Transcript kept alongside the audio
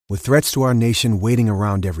With threats to our nation waiting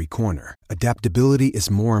around every corner, adaptability is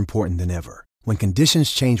more important than ever. When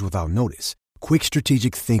conditions change without notice, quick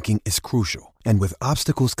strategic thinking is crucial. And with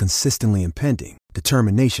obstacles consistently impending,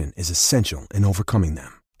 determination is essential in overcoming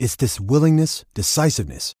them. It's this willingness,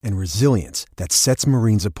 decisiveness, and resilience that sets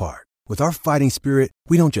Marines apart. With our fighting spirit,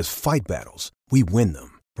 we don't just fight battles, we win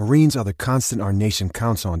them. Marines are the constant our nation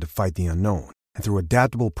counts on to fight the unknown. And through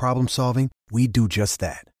adaptable problem solving, we do just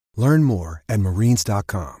that. Learn more at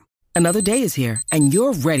marines.com. Another day is here, and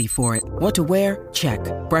you're ready for it. What to wear? Check.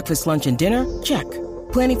 Breakfast, lunch, and dinner? Check.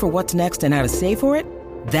 Planning for what's next and how to save for it?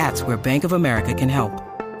 That's where Bank of America can help.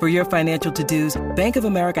 For your financial to-dos, Bank of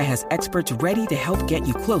America has experts ready to help get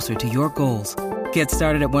you closer to your goals. Get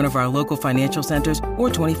started at one of our local financial centers or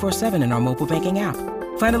 24/7 in our mobile banking app.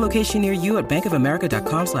 Find a location near you at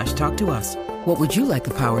bankofamerica.com/talktous. What would you like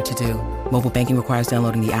the power to do? Mobile banking requires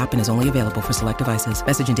downloading the app and is only available for select devices.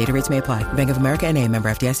 Message and data rates may apply. Bank of America N.A., member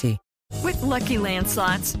FDIC. With Lucky Land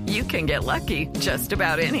Slots, you can get lucky just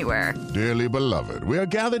about anywhere. Dearly beloved, we are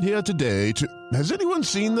gathered here today to... Has anyone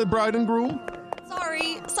seen the bride and groom?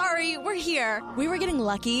 Sorry, we're here. We were getting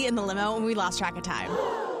lucky in the limo and we lost track of time.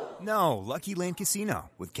 No, Lucky Land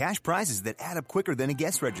Casino, with cash prizes that add up quicker than a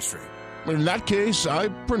guest registry. In that case, I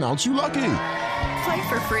pronounce you lucky. Play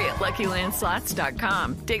for free at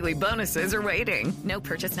LuckyLandSlots.com. Daily bonuses are waiting. No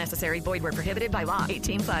purchase necessary. Void where prohibited by law.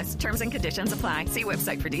 18+. Terms and conditions apply. See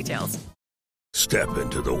website for details. Step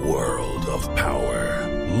into the world of power,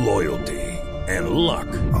 loyalty, and luck.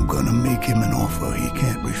 I'm gonna make him an offer he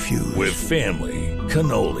can't refuse. With family,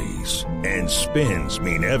 cannolis, and spins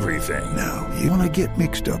mean everything. Now, you wanna get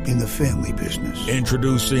mixed up in the family business.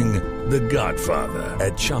 Introducing The Godfather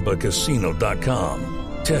at ChumbaCasino.com.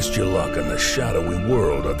 Test your luck in the shadowy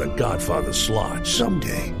world of The Godfather slot.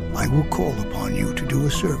 Someday, I will call upon you to do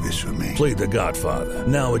a service for me. Play The Godfather,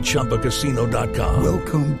 now at ChumbaCasino.com.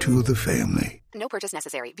 Welcome to the family. No purchase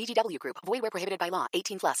necessary. VGW Group. Void where prohibited by law.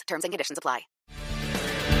 18+. Terms and conditions apply.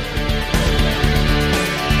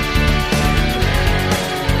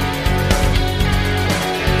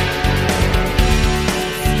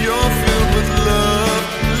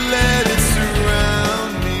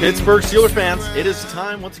 Pittsburgh Steelers fans, it is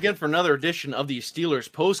time once again for another edition of the Steelers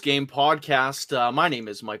postgame podcast. My name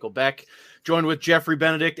is Michael Beck, joined with Jeffrey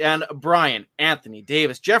Benedict and Brian Anthony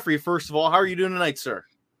Davis. Jeffrey, first of all, how are you doing tonight, sir?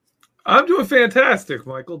 I'm doing fantastic,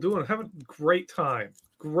 Michael. Having a great time.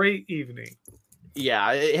 Great evening.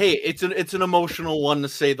 Yeah, hey, it's an emotional one to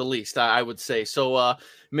say the least, I would say. So,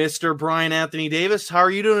 Mr. Brian Anthony Davis, how are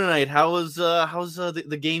you doing tonight? How's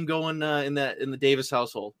the game going in the Davis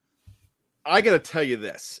household? I got to tell you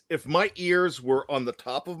this. If my ears were on the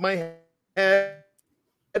top of my head,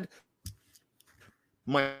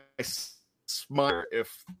 my smile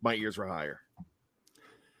if my ears were higher.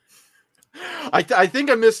 I think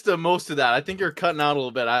I missed most of that. I think you're cutting out a little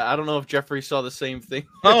bit. I don't know if Jeffrey saw the same thing.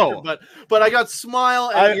 Oh, but I got smile.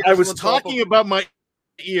 And I was talking about my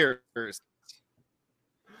ears.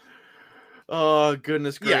 Oh,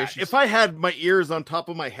 goodness gracious. Yeah, if I had my ears on top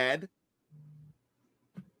of my head,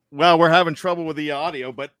 well, we're having trouble with the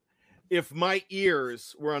audio, but if my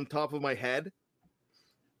ears were on top of my head,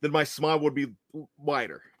 then my smile would be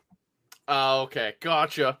wider. Okay,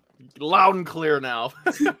 gotcha. Loud and clear now.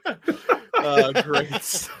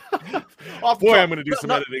 Great. Boy, I'm going to do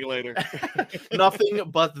some editing later. Nothing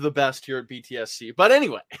but the best here at BTSC. But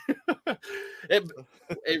anyway,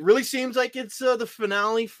 it really seems like it's the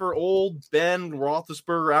finale for old Ben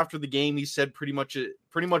Roethlisberger. After the game, he said pretty much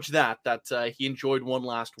that he enjoyed one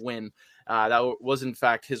last win. That was, in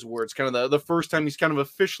fact, his words. Kind of the first time he's kind of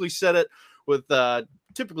officially said it. With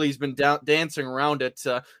typically he's been dancing around it.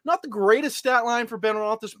 Not the greatest stat line for Ben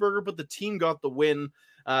Roethlisberger, but the team got the win.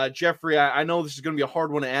 Jeffrey, I know this is going to be a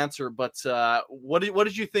hard one to answer, but what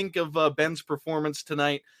did you think of Ben's performance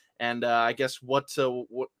tonight? And I guess what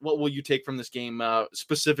will you take from this game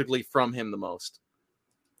specifically from him the most?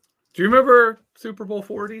 Do you remember Super Bowl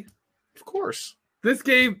 40? Of course. This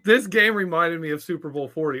game reminded me of Super Bowl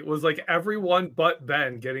 40. It was like everyone but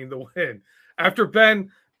Ben getting the win. After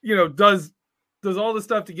Ben, does all the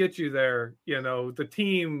stuff to get you there, the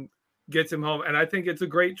team gets him home. And I think it's a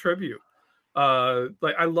great tribute.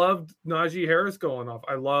 I loved Najee Harris going off.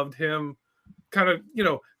 I loved him kind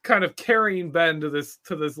of carrying Ben to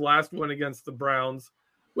this last win against the Browns,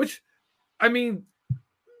 which, I mean,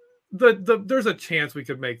 there's a chance we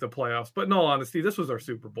could make the playoffs, but in all honesty, this was our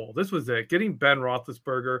Super Bowl. This was it. Getting Ben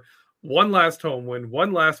Roethlisberger, one last home win,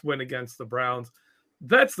 one last win against the Browns.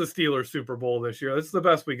 That's the Steelers Super Bowl this year. That's the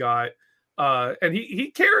best we got. And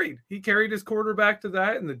he carried his quarterback to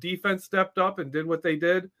that, and the defense stepped up and did what they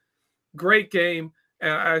did. Great game.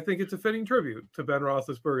 And I think it's a fitting tribute to Ben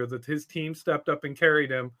Roethlisberger that his team stepped up and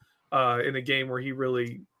carried him in a game where he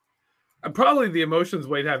really, probably the emotions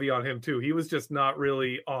weighed heavy on him too. He was just not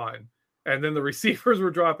really on. And then the receivers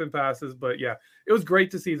were dropping passes. But yeah, it was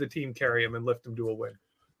great to see the team carry him and lift him to a win.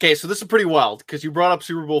 Okay, so this is pretty wild because you brought up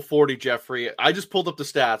Super Bowl 40, Jeffrey. I just pulled up the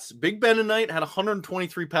stats. Big Ben tonight had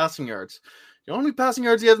 123 passing yards. You know how many passing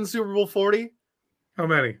yards he has in Super Bowl 40? How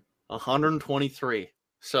many? 123.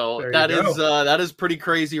 So that is pretty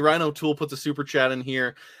crazy. Ryan O'Toole puts a super chat in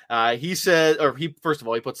here. He said, first of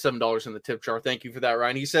all, he put $7 in the tip jar. Thank you for that,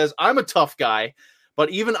 Ryan. He says, I'm a tough guy, but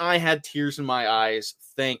even I had tears in my eyes.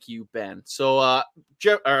 Thank you, Ben. So,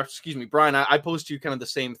 Brian, I posed to you kind of the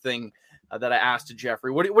same thing that I asked to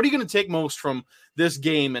Jeffrey. What are you going to take most from this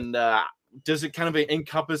game? And does it kind of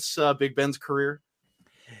encompass Big Ben's career?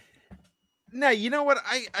 Now, you know what?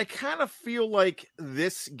 I kind of feel like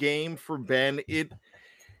this game for Ben,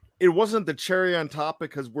 it wasn't the cherry on top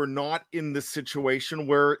because we're not in the situation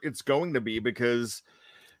where it's going to be because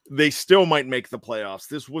they still might make the playoffs.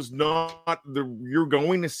 This was not you're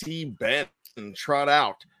going to see Ben trot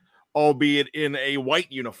out, albeit in a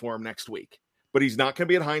white uniform next week. But he's not going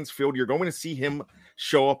to be at Heinz Field. You're going to see him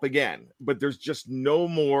show up again. But there's just no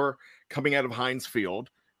more coming out of Heinz Field.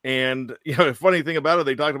 And, the funny thing about it,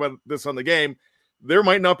 they talked about this on the game, there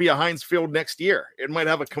might not be a Heinz Field next year. It might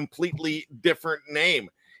have a completely different name.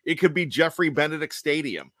 It could be Jeffrey Benedict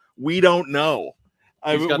Stadium. We don't know.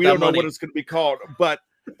 We don't know what it's going to be called. But,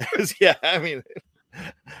 yeah, I mean,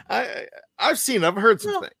 I've heard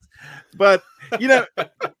some things. But,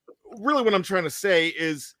 really what I'm trying to say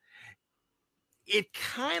is, it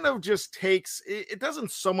kind of just takes, it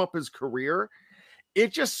doesn't sum up his career.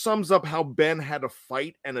 It just sums up how Ben had to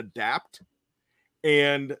fight and adapt.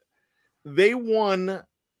 And they won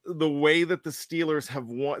the way that the Steelers have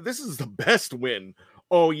won. This is the best win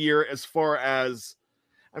all year as far as,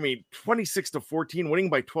 26-14, winning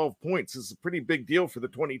by 12 points is a pretty big deal for the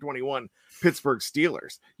 2021 Pittsburgh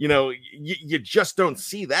Steelers. You just don't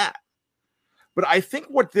see that. But I think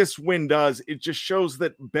what this win does, it just shows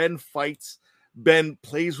that Ben fights, Ben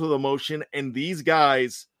plays with emotion, and these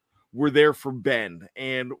guys were there for Ben.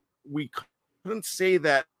 And we couldn't say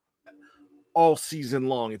that all season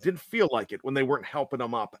long. It didn't feel like it when they weren't helping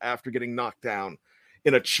him up after getting knocked down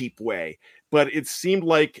in a cheap way. But it seemed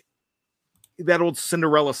like that old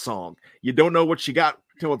Cinderella song. You don't know what you got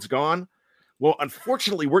till it's gone. Well,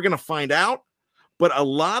 unfortunately, we're going to find out. But a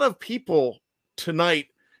lot of people tonight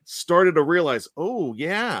started to realize, oh,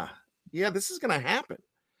 yeah, this is going to happen.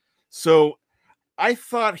 So I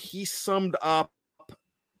thought he summed up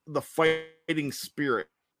the fighting spirit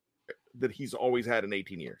that he's always had in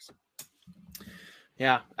 18 years.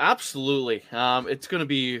 Yeah, absolutely. It's going to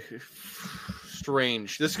be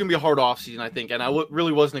strange. This is going to be a hard offseason, I think, and I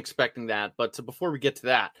really wasn't expecting that. But before we get to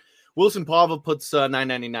that, Wilson Pava puts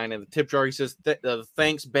 $9.99 in the tip jar. He says,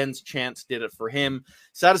 thanks, Ben's chance did it for him.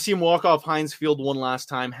 Sad to see him walk off Heinz Field one last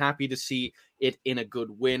time. Happy to see it in a good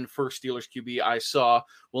win. First Steelers QB I saw.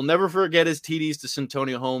 We'll never forget his TDs to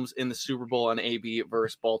Santonio Holmes in the Super Bowl on AB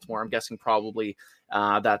versus Baltimore. I'm guessing probably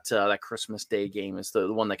that Christmas Day game is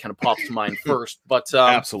the one that kind of pops to mind first. But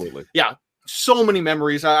absolutely. Yeah. So many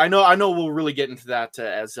memories. I know we'll really get into that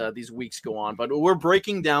as these weeks go on, but we're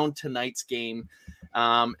breaking down tonight's game.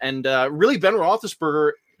 And really Ben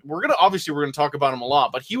Roethlisberger, we're going to talk about him a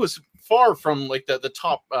lot, but he was far from like the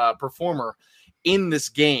top performer in this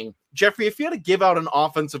game. Jeffrey, if you had to give out an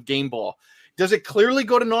offensive game ball, does it clearly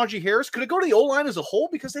go to Najee Harris? Could it go to the O-line as a whole?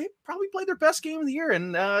 Because they probably played their best game of the year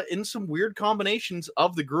and in some weird combinations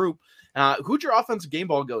of the group. Who'd your offensive game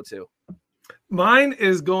ball go to? Mine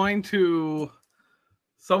is going to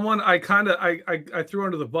someone I threw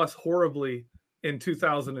under the bus horribly in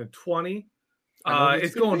 2020.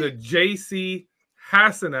 It's going to J.C.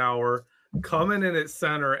 Hassenauer coming in at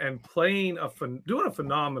center and playing doing a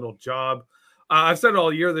phenomenal job. I've said it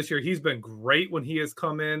all year this year. He's been great when he has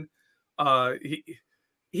come in.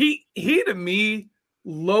 He to me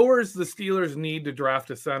lowers the Steelers' need to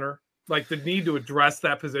draft a center, like the need to address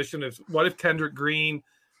that position. What if Kendrick Green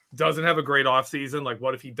doesn't have a great offseason? Like,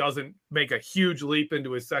 what if he doesn't make a huge leap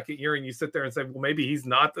into his second year and you sit there and say, well, maybe he's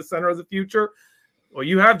not the center of the future? Well,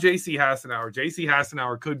 you have J.C. Hassenauer. J.C.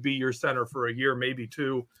 Hassenauer could be your center for a year, maybe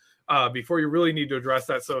two, before you really need to address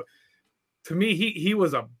that. So to me, he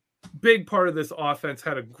was a big part of this offense,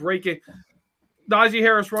 had a great game. Najee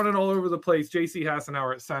Harris running all over the place, J.C.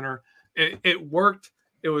 Hassenauer at center. It worked.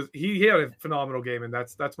 He had a phenomenal game, and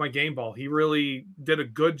that's my game ball. He really did a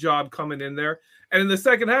good job coming in there. And in the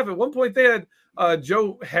second half, at one point, they had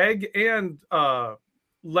Joe Hegg and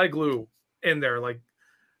Leglue in there. Like,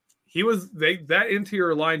 that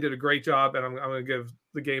interior line did a great job, and I'm going to give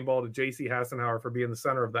the game ball to J.C. Hassenauer for being the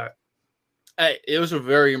center of that. It was a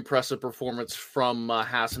very impressive performance from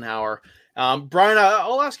Hassenauer. Brian,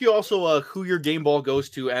 I'll ask you also who your game ball goes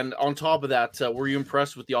to, and on top of that, were you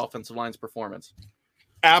impressed with the offensive line's performance?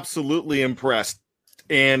 Absolutely impressed.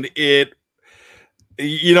 And I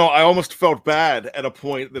almost felt bad at a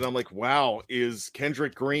point that I'm like, wow, is Kenny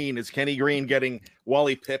Green getting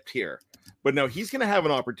Wally pipped here? But no, he's going to have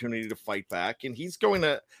an opportunity to fight back, and he's going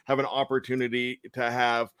to have an opportunity to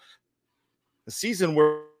have a season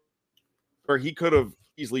where he could have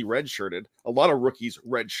easily redshirted. A lot of rookies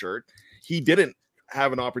redshirt. He didn't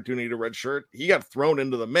have an opportunity to redshirt. He got thrown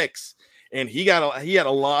into the mix, and he had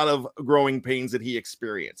a lot of growing pains that he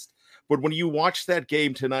experienced. But when you watch that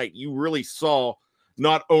game tonight, you really saw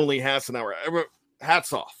not only Hassenauer.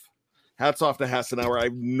 Hats off to Hassenauer. I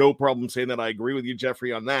have no problem saying that. I agree with you,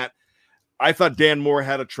 Jeffrey, on that. I thought Dan Moore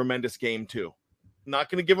had a tremendous game too. Not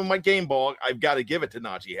going to give him my game ball. I've got to give it to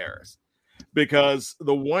Najee Harris, because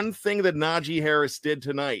the one thing that Najee Harris did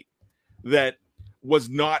tonight that was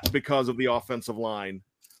not because of the offensive line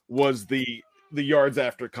was the yards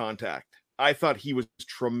after contact. I thought he was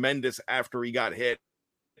tremendous after he got hit.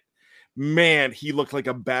 Man, he looked like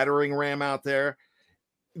a battering ram out there.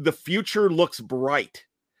 The future looks bright.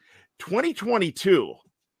 2022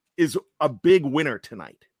 is a big winner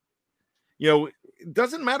tonight. It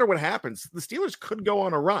doesn't matter what happens. The Steelers could go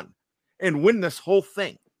on a run and win this whole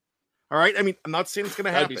thing. All right. I mean, I'm not saying it's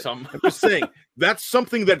going to happen. I'm just saying that's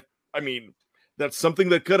something that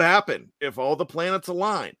could happen if all the planets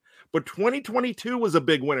align. But 2022 was a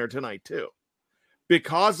big winner tonight too,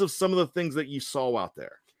 because of some of the things that you saw out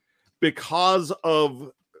there, because of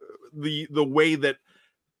the way that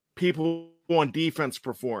people on defense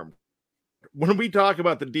performed. When we talk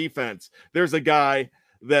about the defense, there's a guy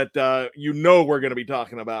that we're going to be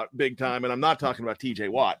talking about big time, and I'm not talking about TJ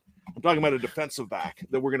Watt. I'm talking about a defensive back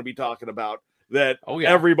that we're going to be talking about that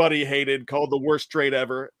everybody hated, called the worst trade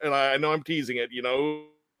ever. And I know I'm teasing it, who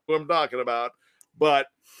I'm talking about, but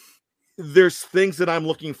there's things that I'm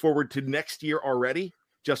looking forward to next year already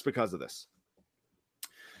just because of this.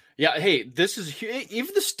 Yeah, hey, this is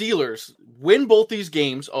even the Steelers win both these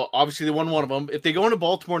games. Oh, obviously, they won one of them. If they go into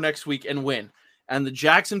Baltimore next week and win, and the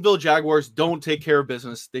Jacksonville Jaguars don't take care of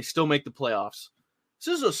business, they still make the playoffs.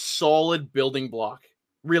 This is a solid building block,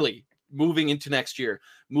 really, moving into next year,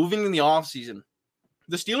 moving in the offseason.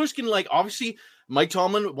 The Steelers can, obviously, Mike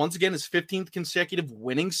Tomlin, once again, his 15th consecutive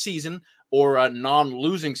winning season, or a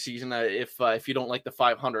non-losing season, if you don't like the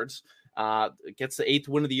 500s. Gets the 8th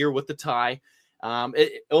win of the year with the tie.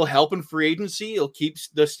 It'll help in free agency. It'll keep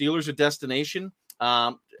the Steelers a destination.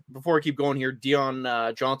 Before I keep going here, Dion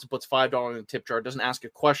Johnson puts $5 in the tip jar. Doesn't ask a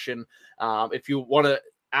question. If you want to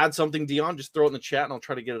add something, Dion, just throw it in the chat and I'll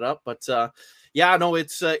try to get it up. But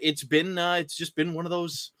it's just been one of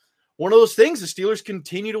those things. The Steelers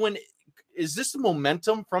continue to win. Is this the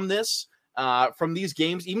momentum from this, from these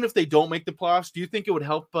games, even if they don't make the playoffs? Do you think it would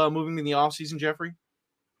help moving in the offseason, Jeffrey?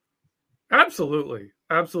 Absolutely.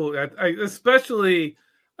 Especially,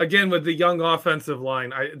 again, with the young offensive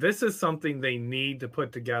line. This is something they need to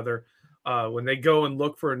put together when they go and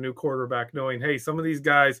look for a new quarterback, knowing, hey, some of these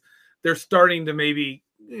guys, they're starting to maybe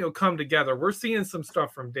come together. We're seeing some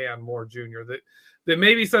stuff from Dan Moore Jr. that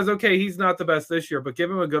maybe says, okay, he's not the best this year, but give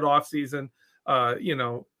him a good offseason. A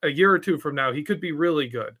year or two from now, he could be really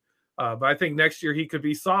good. But I think next year he could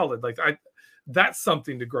be solid. That's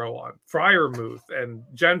something to grow on. Freiermuth and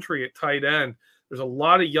Gentry at tight end. There's a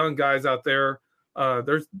lot of young guys out there.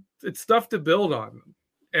 It's stuff to build on.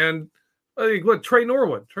 And Trey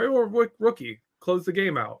Norwood, rookie, closed the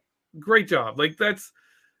game out. Great job.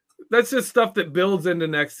 That's just stuff that builds into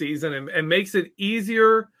next season and makes it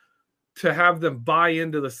easier to have them buy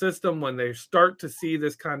into the system when they start to see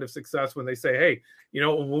this kind of success, when they say, hey,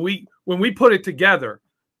 when we put it together,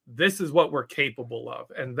 this is what we're capable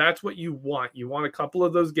of. And that's what you want. You want a couple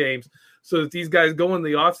of those games so that these guys go in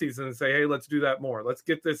the offseason and say, hey, let's do that more. Let's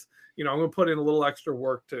get this, I'm going to put in a little extra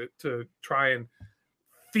work to try and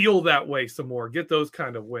feel that way some more, get those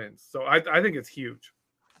kind of wins. So I think it's huge.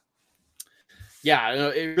 Yeah,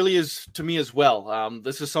 it really is to me as well.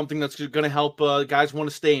 This is something that's going to help guys want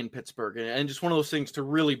to stay in Pittsburgh, and just one of those things to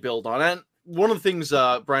really build on. And one of the things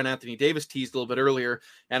Brian Anthony Davis teased a little bit earlier,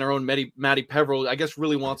 and our own Matty Peverill, I guess,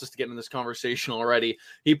 really wants us to get in this conversation already.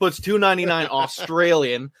 He puts $2.99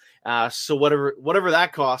 Australian, so whatever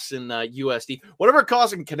that costs in USD, whatever it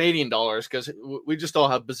costs in Canadian dollars, because we just all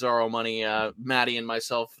have bizarro money, Matty and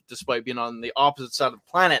myself, despite being on the opposite side of the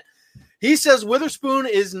planet. He says Witherspoon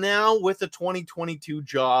is now with the 2022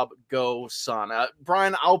 job. Go, son.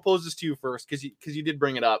 Brian, I'll pose this to you first because you did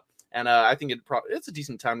bring it up. and I think it's a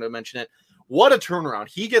decent time to mention it. What a turnaround.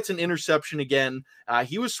 He gets an interception again.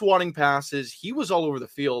 He was swatting passes. He was all over the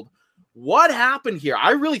field. What happened here?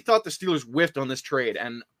 I really thought the Steelers whiffed on this trade,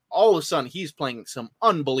 and all of a sudden, he's playing some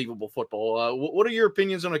unbelievable football. What are your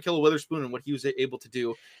opinions on Ahkello Witherspoon and what he was able to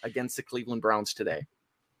do against the Cleveland Browns today?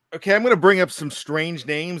 Okay, I'm going to bring up some strange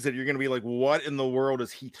names that you're going to be like, what in the world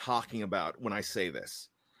is he talking about when I say this?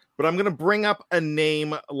 But I'm going to bring up a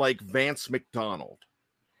name like Vance McDonald,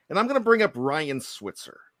 and I'm going to bring up Ryan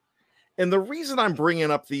Switzer. And the reason I'm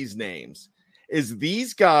bringing up these names is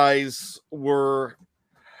these guys weren't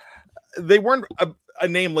a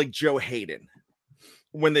name like Joe Hayden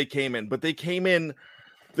when they came in, but they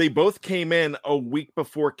both came in a week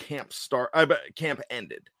before camp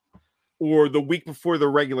ended, or the week before the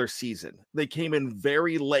regular season. They came in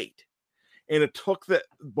very late, and it took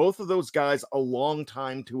both of those guys a long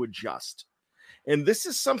time to adjust. And this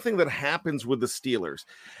is something that happens with the Steelers.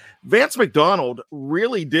 Vance McDonald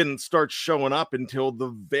really didn't start showing up until the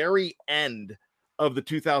very end of the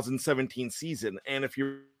 2017 season. And if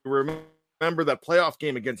you remember that playoff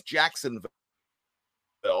game against Jacksonville,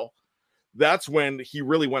 that's when he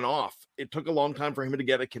really went off. It took a long time for him to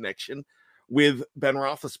get a connection with Ben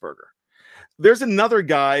Roethlisberger. There's another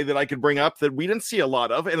guy that I could bring up that we didn't see a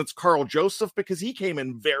lot of, and it's Carl Joseph, because he came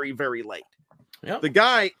in very, very late. Yep. The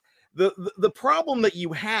guy, the problem that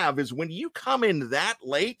you have is when you come in that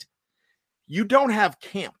late, you don't have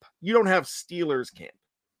camp. You don't have Steelers camp.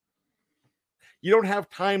 You don't have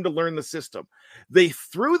time to learn the system. They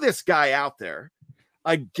threw this guy out there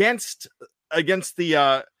against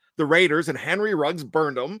the Raiders, and Henry Ruggs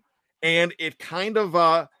burned him, and it kind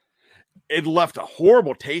of it left a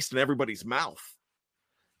horrible taste in everybody's mouth.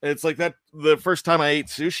 And it's like that the first time I ate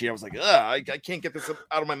sushi, I was like, I can't get this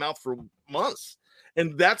out of my mouth for months.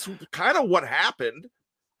 And that's kind of what happened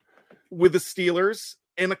with the Steelers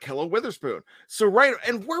and Ahkello Witherspoon. So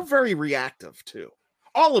and we're very reactive too.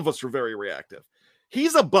 All of us are very reactive.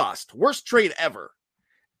 He's a bust, worst trade ever.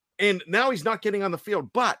 And now he's not getting on the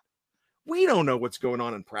field, but we don't know what's going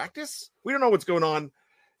on in practice. We don't know what's going on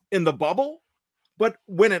in the bubble. But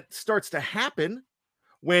when it starts to happen,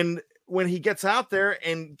 when he gets out there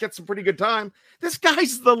and gets a pretty good time, this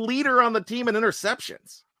guy's the leader on the team in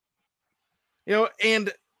interceptions.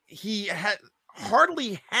 And he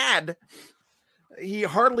hardly had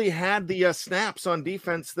the snaps on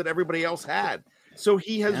defense that everybody else had. So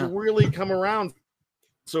he has really come around.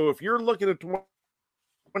 So if you're looking at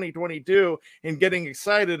 2022 and getting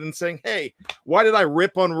excited and saying, hey, why did I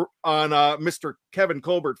rip on Mr. Kevin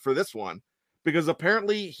Colbert for this one? Because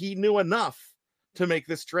apparently he knew enough to make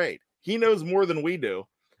this trade. He knows more than we do.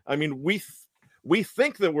 I mean, we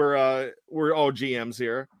think that we're all GMs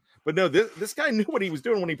here, but no, this guy knew what he was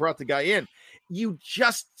doing when he brought the guy in.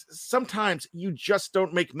 Sometimes you just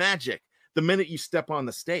don't make magic the minute you step on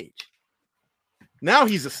the stage. Now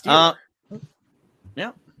he's a Steeler.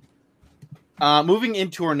 Yeah. Moving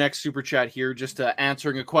into our next super chat here, just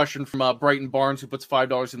answering a question from Brighton Barnes, who puts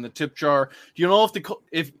 $5 in the tip jar. Do you know if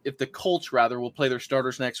the Colts will play their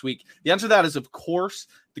starters next week? The answer to that is, of course.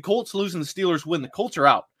 The Colts lose and the Steelers win. The Colts are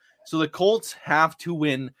out, so the Colts have to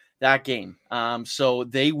win that game. So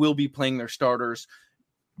they will be playing their starters.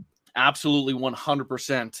 Absolutely,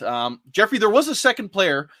 100%. Jeffrey, there was a second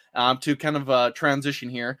player to kind of transition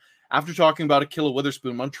here after talking about Ahkello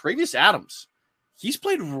Witherspoon. Montravius Adams. He's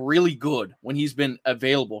played really good when he's been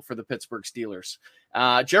available for the Pittsburgh Steelers.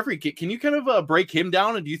 Jeffrey, can you kind of break him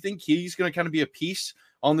down? And do you think he's going to kind of be a piece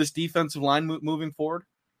on this defensive line moving forward?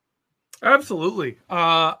 Absolutely.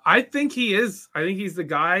 I think he is. I think he's the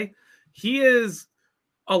guy. He is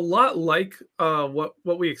a lot like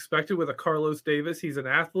what we expected with a Carlos Davis. He's an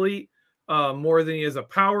athlete more than he is a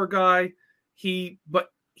power guy.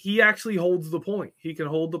 But he actually holds the point. He can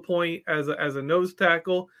hold the point as a nose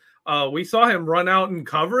tackle. We saw him run out in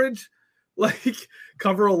coverage,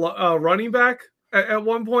 cover a running back at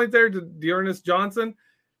one point there to Dearness Johnson.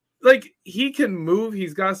 He can move.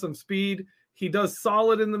 He's got some speed. He does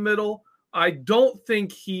solid in the middle. I don't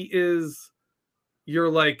think he is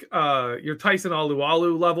your Tyson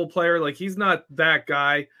Alualu level player. He's not that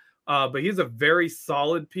guy, but he's a very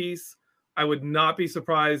solid piece. I would not be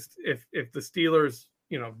surprised if the Steelers,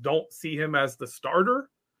 don't see him as the starter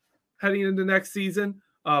heading into next season.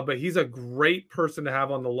 But he's a great person to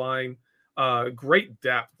have on the line. Great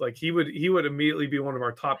depth. He would immediately be one of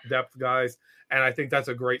our top depth guys, and I think that's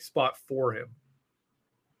a great spot for him.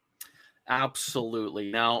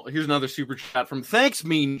 Absolutely. Now, here's another super chat from Thanks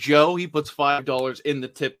Mean Joe. He puts $5 in the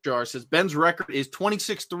tip jar. Says Ben's record is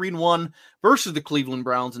 26-3-1 versus the Cleveland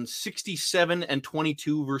Browns and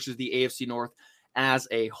 67-22 versus the AFC North. as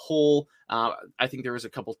a whole. I think there is a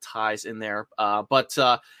couple ties in there, but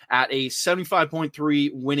at a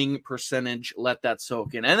 75.3 winning percentage, let that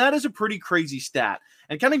soak in. And that is a pretty crazy stat.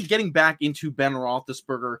 And kind of getting back into Ben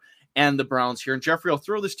Roethlisberger and the Browns here. And Jeffrey, I'll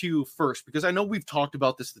throw this to you first, because I know we've talked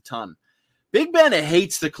about this a ton. Big Ben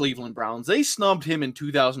hates the Cleveland Browns. They snubbed him in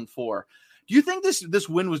 2004. Do you think this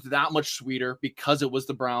win was that much sweeter because it was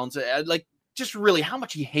the Browns? Like, just really how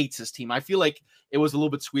much he hates his team. I feel like it was a little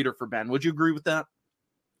bit sweeter for Ben. Would you agree with that?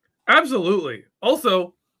 Absolutely.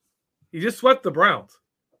 Also, he just swept the Browns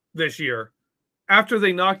this year after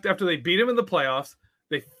they beat him in the playoffs.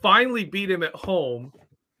 They finally beat him at home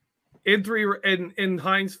in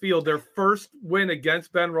Heinz Field. Their first win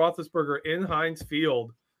against Ben Roethlisberger in Heinz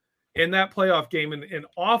Field in that playoff game in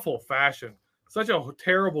awful fashion. Such a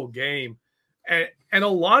terrible game. And a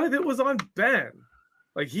lot of it was on Ben.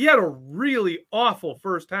 Like, he had a really awful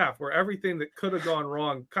first half where everything that could have gone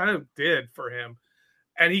wrong kind of did for him.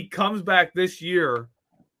 And he comes back this year,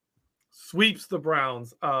 sweeps the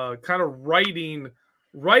Browns, kind of righting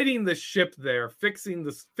the ship there, fixing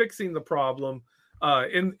the problem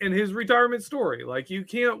in his retirement story. Like, you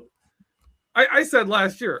can't. I said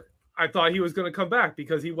last year I thought he was going to come back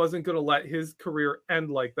because he wasn't going to let his career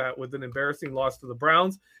end like that with an embarrassing loss to the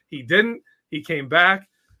Browns. He didn't. He came back,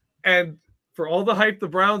 and for all the hype the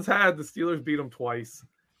Browns had, the Steelers beat them twice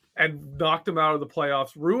and knocked them out of the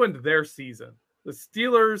playoffs, ruined their season. The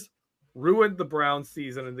Steelers ruined the Browns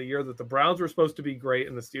season in the year that the Browns were supposed to be great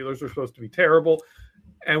and the Steelers were supposed to be terrible,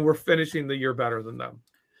 and we're finishing the year better than them.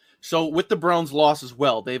 So with the Browns' loss as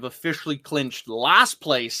well, they've officially clinched last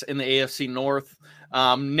place in the AFC North.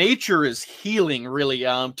 Nature is healing, really.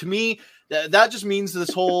 To me, that just means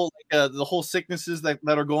this whole the whole sicknesses that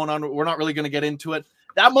are going on, we're not really going to get into it.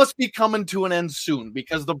 That must be coming to an end soon,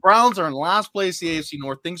 because the Browns are in last place in the AFC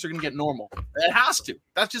North. Things are going to get normal. It has to.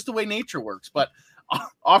 That's just the way nature works. But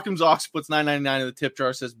Occam's Ox puts $9.99 in the tip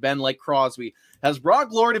jar, says Ben, like Crosby, has brought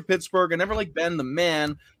glory to Pittsburgh. I never liked Ben the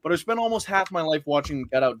man, but I've spent almost half my life watching him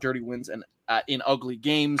get out dirty wins and in ugly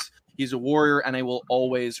games. He's a warrior, and I will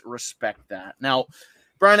always respect that. Now,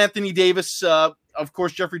 Brian Anthony Davis, of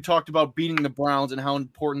course, Jeffrey talked about beating the Browns and how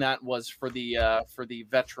important that was for the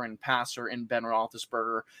veteran passer in Ben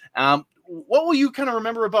Roethlisberger. What will you kind of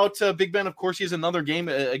remember about Big Ben? Of course, he has another game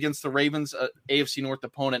against the Ravens, AFC North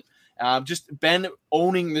opponent. Just Ben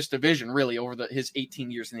owning this division, really, over his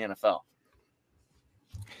 18 years in the NFL.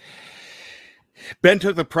 Ben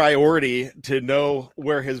took the priority to know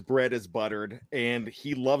where his bread is buttered, and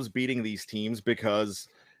he loves beating these teams because,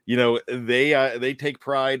 you know, they take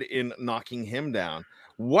pride in knocking him down.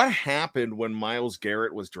 What happened when Myles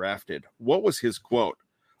Garrett was drafted? What was his quote?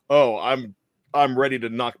 Oh, I'm ready to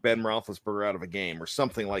knock Ben Roethlisberger out of a game, or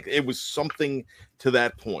something like that. It was something to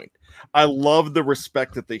that point. I love the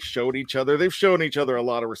respect that they showed each other. They've shown each other a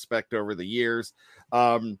lot of respect over the years.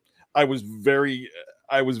 I was very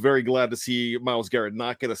glad to see Myles Garrett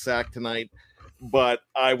not get a sack tonight, but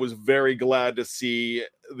I was very glad to see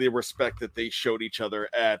the respect that they showed each other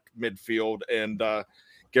at midfield. And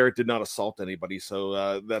Garrett did not assault anybody,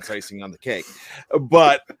 so that's icing on the cake.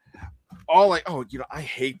 But I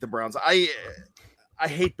hate the Browns. I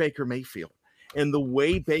hate Baker Mayfield, and the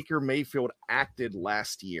way Baker Mayfield acted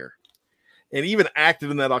last year, and even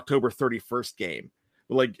acted in that October 31st game,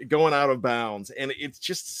 like going out of bounds. And it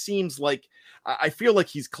just seems like, I feel like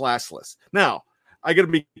he's classless. Now, I got to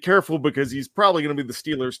be careful because he's probably going to be the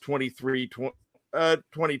Steelers'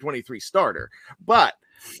 2023 starter. But,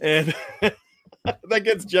 and that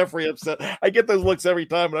gets Jeffrey upset. I get those looks every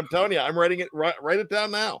time, and I'm telling you, I'm writing it, write it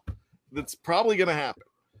down now. That's probably going to happen.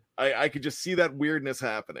 I could just see that weirdness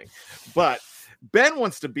happening. But Ben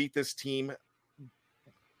wants to beat this team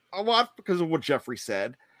a lot because of what Jeffrey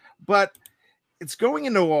said. But it's going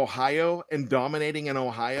into Ohio and dominating in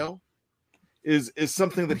Ohio is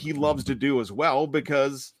something that he loves to do as well,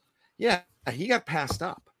 because, yeah, he got passed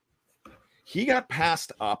up. He got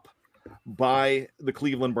passed up by the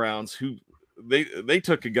Cleveland Browns, who they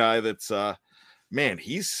took a guy that's, man,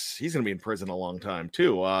 he's going to be in prison a long time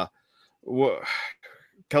too.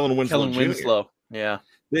 Kellen Winslow. Yeah.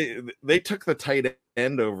 They took the tight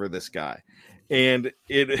end over this guy, and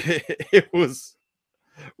it was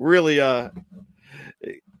really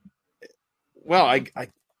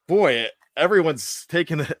everyone's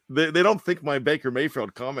taking it. They don't think my Baker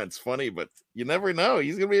Mayfield comment's funny, but you never know.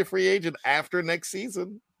 He's going to be a free agent after next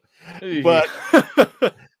season. But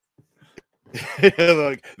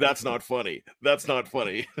like, that's not funny. That's not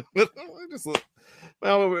funny.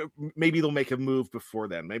 Well, maybe they'll make a move before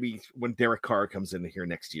then. Maybe when Derek Carr comes in here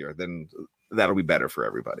next year, then that'll be better for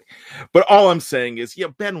everybody. But all I'm saying is,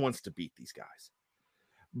 Ben wants to beat these guys.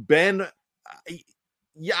 Ben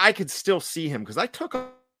I could still see him because I took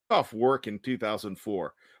off work in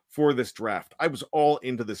 2004 for this draft. I was all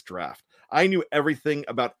into this draft. I knew everything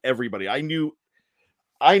about everybody. I knew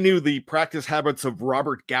the practice habits of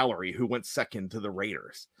Robert Gallery, who went second to the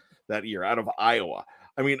Raiders that year out of Iowa.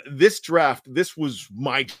 I mean, this was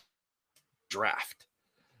my draft.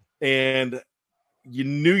 And you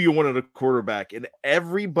knew you wanted a quarterback, and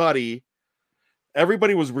everybody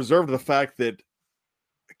was reserved to the fact that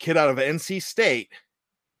a kid out of NC State,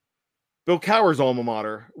 Bill Cowher's alma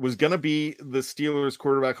mater, was going to be the Steelers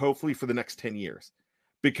quarterback, hopefully for the next 10 years,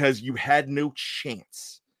 because you had no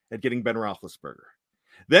chance at getting Ben Roethlisberger.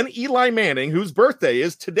 Then Eli Manning, whose birthday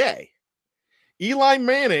is today. Eli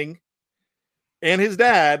Manning and his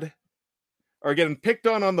dad are getting picked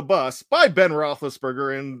on the bus by Ben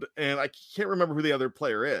Roethlisberger, and I can't remember who the other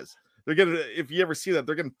player is. They're getting, if you ever see that,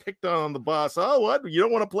 they're getting picked on the bus. Oh, what? You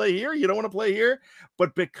don't want to play here? You don't want to play here?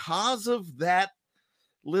 But because of that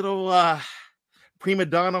little prima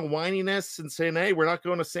donna whininess and saying, hey, we're not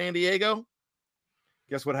going to San Diego,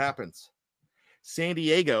 guess what happens? San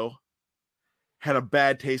Diego had a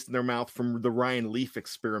bad taste in their mouth from the Ryan Leaf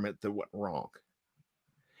experiment that went wrong.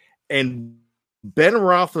 And Ben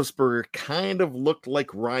Roethlisberger kind of looked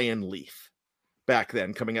like Ryan Leaf back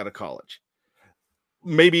then coming out of college.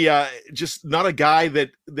 Maybe just not a guy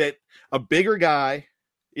that a bigger guy,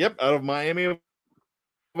 out of Miami of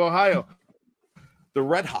Ohio, the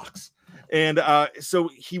Red Hawks. And so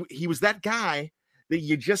he was that guy that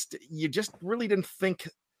you just really didn't think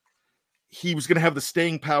he was going to have the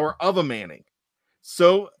staying power of a Manning.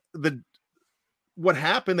 So what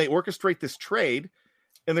happened, they orchestrate this trade,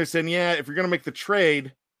 and they're saying, yeah, if you're going to make the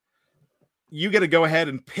trade, you got to go ahead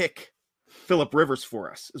and pick Phillip Rivers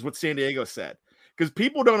for us, is what San Diego said. Because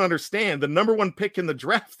people don't understand, the number one pick in the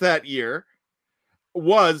draft that year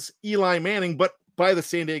was Eli Manning, but by the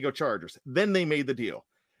San Diego Chargers. Then they made the deal.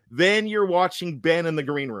 Then you're watching Ben in the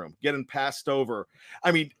green room getting passed over.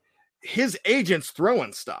 I mean, his agent's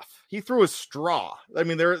throwing stuff. He threw a straw. I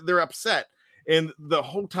mean, they're upset. And the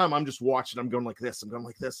whole time I'm just watching, I'm going like this. I'm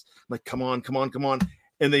like, come on.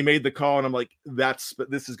 And they made the call, and I'm like, this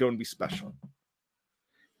is going to be special.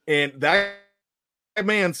 And that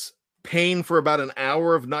man's pain for about an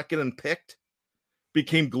hour of not getting picked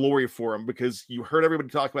became glory for him, because you heard everybody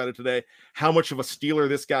talk about it today, how much of a Steeler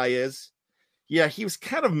this guy is. Yeah, he was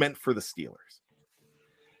kind of meant for the Steelers.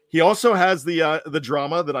 He also has the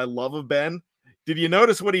drama that I love of Ben. Did you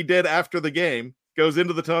notice what he did after the game? Goes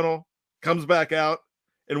into the tunnel, comes back out,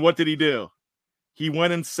 and what did he do? He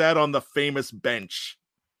went and sat on the famous bench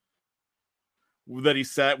that he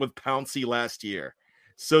sat with Pouncey last year.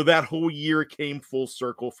 So that whole year came full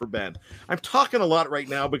circle for Ben. I'm talking a lot right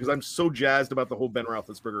now because I'm so jazzed about the whole Ben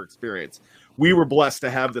Roethlisberger experience. We were blessed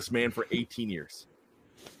to have this man for 18 years.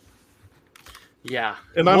 Yeah.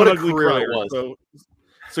 And I'm an ugly crier,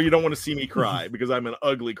 so you don't want to see me cry because I'm an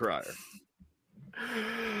ugly crier.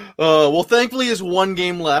 Well, thankfully, there's one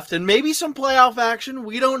game left and maybe some playoff action.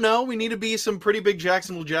 We don't know. We need to be some pretty big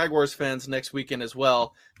Jacksonville Jaguars fans next weekend as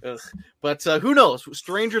well. But who knows?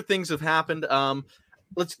 Stranger things have happened.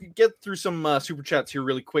 Let's get through some super chats here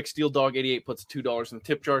really quick. Steel Dog 88 puts $2 in the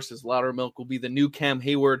tip jar. Says Loudermilk will be the new Cam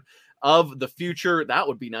Hayward of the future. That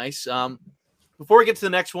would be nice. Before we get to the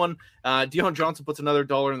next one, Dion Johnson puts another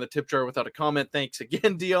 $1 in the tip jar without a comment. Thanks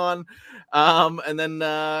again, Dion. And then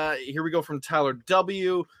here we go from Tyler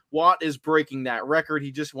W. Watt is breaking that record.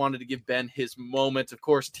 He just wanted to give Ben his moment. Of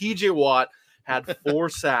course, TJ Watt had 4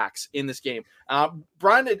 sacks in this game.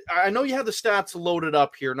 Brian, I know you have the stats loaded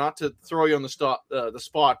up here, not to throw you on the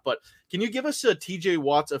spot, but can you give us a TJ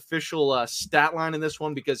Watt's official stat line in this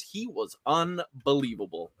one? Because he was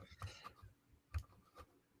unbelievable.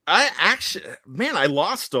 I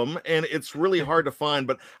lost him, and it's really hard to find,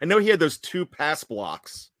 but I know he had those 2 pass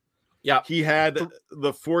blocks. Yeah. He had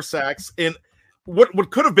the 4 sacks, and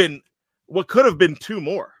what could have been 2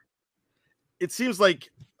 more. It seems like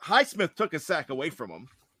Highsmith took a sack away from him.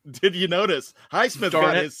 Did you notice? Highsmith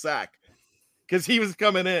got his sack because he was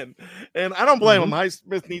coming in, and I don't blame him.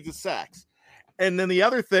 Highsmith needs his sacks. And then the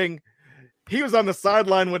other thing, he was on the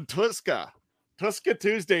sideline with Tuska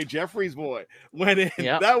Tuesday, Jeffrey's boy, went in.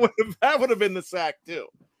 Yep. That would have been the sack too.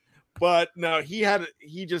 But no, he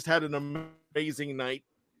just had an amazing night,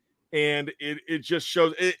 and it just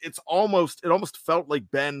shows. It almost felt like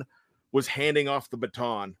Ben was handing off the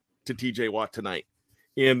baton to TJ Watt tonight.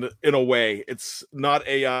 In a way, it's not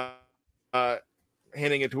a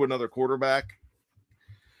handing it to another quarterback,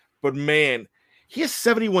 but man, he has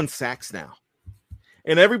 71 sacks now,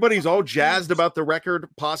 and everybody's all jazzed about the record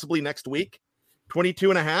possibly next week,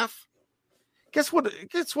 22.5. Guess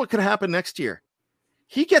what could happen next year?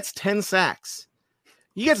 he gets 10 sacks.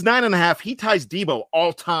 He gets 9.5. He ties Debo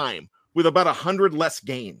all time with about 100 less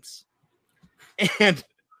games. And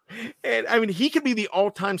I mean, he could be the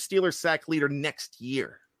all-time Steelers sack leader next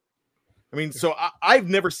year. I mean, so I've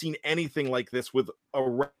never seen anything like this with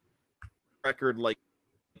a record like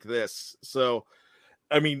this. So,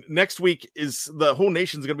 I mean, next week is the whole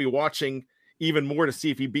nation's going to be watching even more to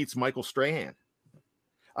see if he beats Michael Strahan.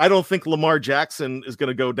 I don't think Lamar Jackson is going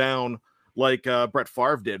to go down like Brett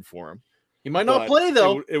Favre did for him. He might not play,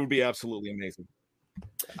 though. It would be absolutely amazing.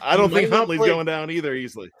 I don't think Huntley's going down either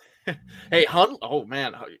easily. Hey, Huntley. Oh,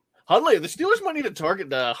 man. Huntley. The Steelers might need to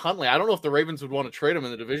target Huntley. I don't know if the Ravens would want to trade him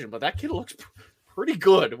in the division, but that kid looks pretty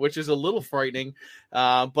good, which is a little frightening.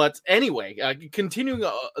 But anyway, continuing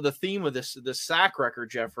the theme of this sack record,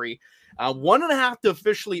 Jeffrey, 1.5 to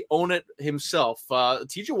officially own it himself.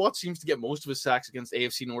 TJ Watt seems to get most of his sacks against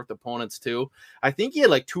AFC North opponents, too. I think he had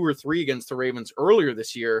like 2 or 3 against the Ravens earlier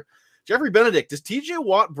this year. Jeffrey Benedict, does TJ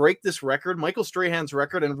Watt break this record, Michael Strahan's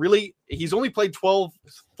record? And really, he's only played 12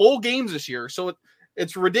 full games this year, so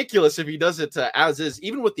it's ridiculous if he does it as is,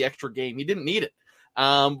 even with the extra game. He didn't need it.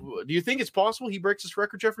 Do you think it's possible he breaks this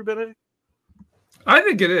record, Jeffrey Benedict? I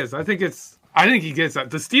think it is. I think he gets that.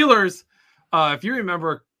 The Steelers, if you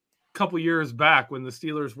remember a couple years back when the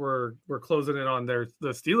Steelers were closing in on the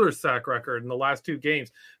Steelers sack record in the last 2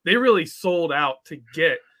 games, they really sold out to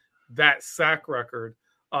get that sack record.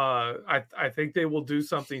 I think they will do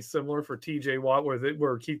something similar for TJ Watt,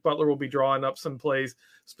 where Keith Butler will be drawing up some plays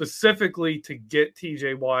specifically to get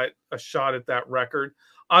TJ Watt a shot at that record.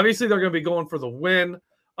 Obviously, they're going to be going for the win,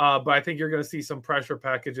 but I think you're going to see some pressure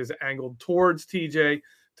packages angled towards TJ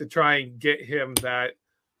to try and get him that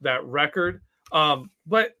record.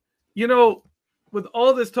 But, you know, with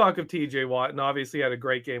all this talk of TJ Watt, and obviously had a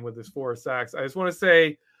great game with his 4 sacks, I just want to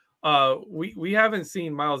say we haven't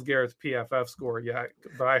seen Myles Garrett's PFF score yet,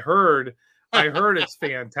 but I heard it's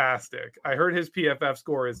fantastic. I heard his PFF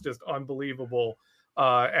score is just unbelievable.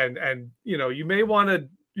 And you know, you may want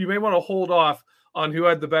to hold off on who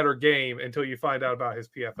had the better game until you find out about his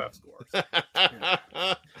PFF scores.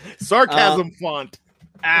 Sarcasm font.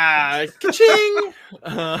 Ka-ching!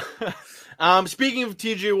 Speaking of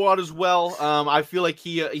TJ Watt as well, I feel like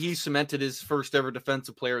he cemented his first ever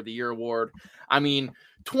Defensive Player of the Year award. I mean,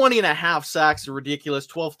 20.5 sacks are ridiculous.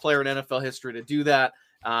 12th player in NFL history to do that.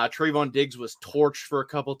 Trayvon Diggs was torched for a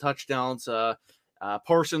couple touchdowns.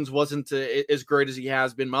 Parsons wasn't as great as he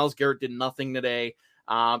has been. Myles Garrett did nothing today.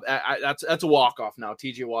 That's a walk-off now.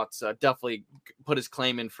 TJ Watt's definitely put his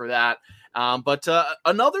claim in for that. But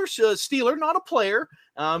another Steeler, not a player,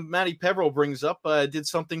 Matty Peverill brings up, did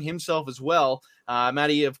something himself as well.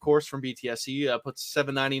 Matty, of course, from BTSC, puts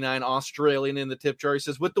 $7.99 Australian in the tip jar. He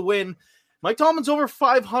says, with the win, Mike Tomlin's over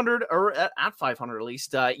 500, or at 500 at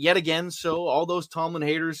least, yet again. So all those Tomlin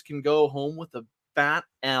haters can go home with a fat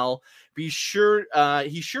L. He sure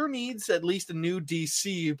needs at least a new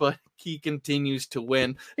DC, but he continues to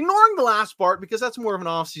win. Ignoring the last part because that's more of an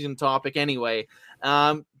off-season topic anyway.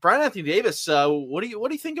 Brian Anthony Davis, what do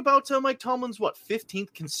you think about Mike Tomlin's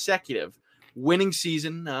 15th consecutive winning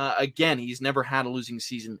season? Again, he's never had a losing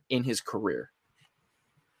season in his career.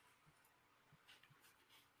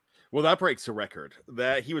 Well, that breaks a record.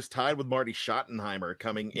 That he was tied with Marty Schottenheimer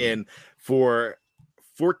coming in for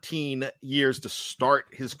 14 years to start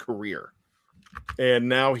his career, and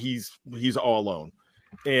now he's all alone.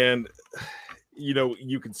 And you know,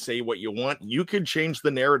 you can say what you want, you can change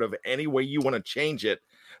the narrative any way you want to change it,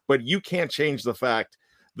 but you can't change the fact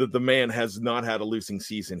that the man has not had a losing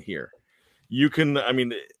season here. You can, I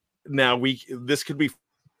mean, now this could be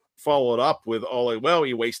followed up with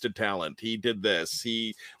he wasted talent, he did this,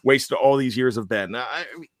 he wasted all these years of Ben. Now,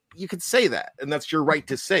 you could say that, and that's your right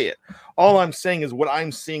to say it. All I'm saying is what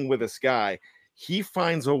I'm seeing with this guy, he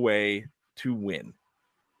finds a way to win,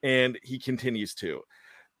 and he continues to.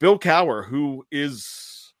 Bill Cowher, who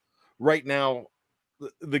is right now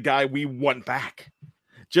the guy we want back,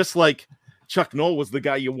 just like Chuck Noll was the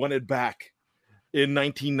guy you wanted back in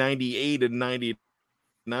 1998 and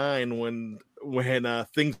 99 when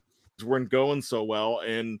things weren't going so well,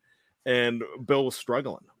 and Bill was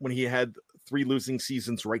struggling when he had 3 losing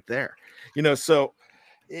seasons right there. You know, so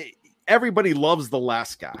everybody loves the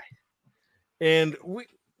last guy. And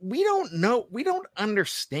we don't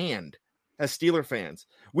understand as Steeler fans.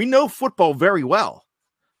 We know football very well,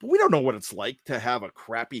 but we don't know what it's like to have a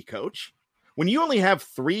crappy coach. When you only have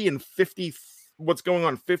 3 and 50, what's going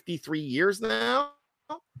on 53 years now,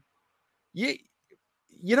 you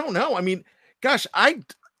don't know. I mean, gosh, I'm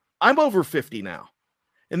over 50 now,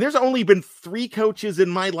 and there's only been 3 coaches in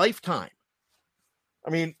my lifetime. I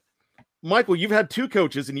mean, Michael, you've had 2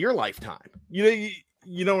 coaches in your lifetime. You know,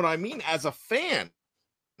 you know what I mean, as a fan.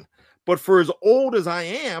 But for as old as I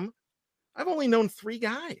am, I've only known 3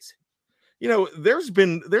 guys. You know, there's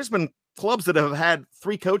been clubs that have had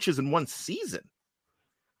 3 coaches in one season.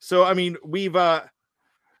 So, I mean, we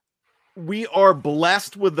are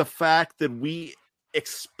blessed with the fact that we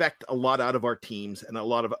expect a lot out of our teams and a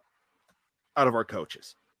lot out of our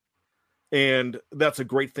coaches. And that's a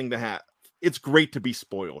great thing to have. It's great to be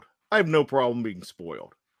spoiled. I have no problem being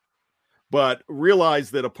spoiled. But realize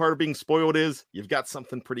that a part of being spoiled is you've got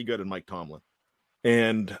something pretty good in Mike Tomlin.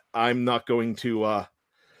 And I'm not going to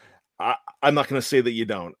I'm not going to say that you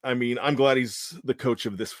don't. I mean, I'm glad he's the coach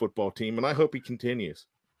of this football team, and I hope he continues.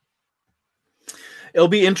 It'll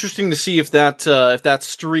be interesting to see if that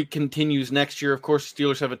streak continues next year. Of course, the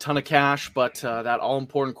Steelers have a ton of cash, but that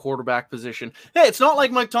all-important quarterback position. Hey, it's not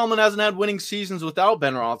like Mike Tomlin hasn't had winning seasons without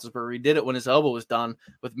Ben Roethlisberger. He did it when his elbow was done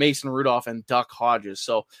with Mason Rudolph and Duck Hodges.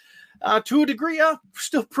 So, to a degree,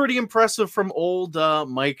 still pretty impressive from old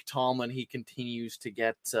Mike Tomlin. He continues to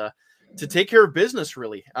get to take care of business,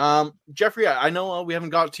 really. Jeffrey, I know we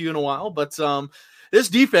haven't got to you in a while, but this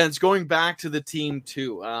defense, going back to the team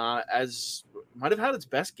too, as might have had its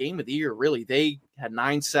best game of the year, really. They had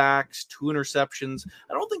 9 sacks, 2 interceptions.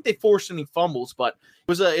 I don't think they forced any fumbles, but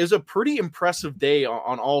it was a pretty impressive day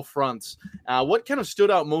on all fronts. What kind of stood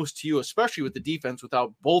out most to you, especially with the defense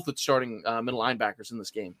without both its starting middle linebackers in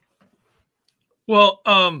this game? Well,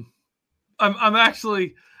 I'm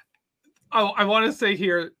actually, I want to say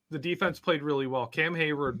here, the defense played really well. Cam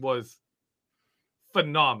Hayward was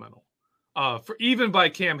phenomenal. For even by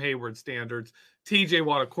Cam Hayward standards, TJ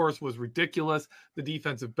Watt, of course, was ridiculous. The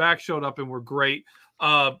defensive back showed up and were great.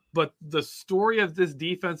 But the story of this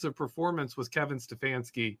defensive performance was Kevin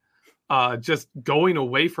Stefanski just going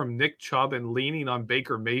away from Nick Chubb and leaning on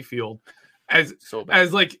Baker Mayfield. As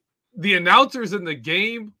like the announcers in the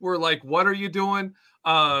game were like, "What are you doing?"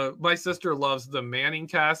 My sister loves the Manning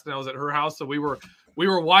cast, and I was at her house, so we were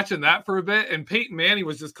watching that for a bit. And Peyton Manning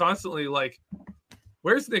was just constantly like,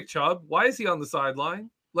 "Where's Nick Chubb? Why is he on the sideline?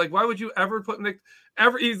 Like, why would you ever put Nick?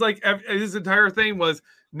 He's like, his entire thing was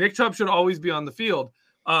Nick Chubb should always be on the field."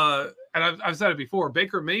 And I've said it before.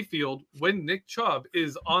 Baker Mayfield, when Nick Chubb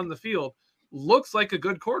is on the field, looks like a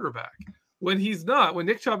good quarterback. When he's not, when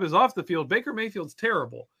Nick Chubb is off the field, Baker Mayfield's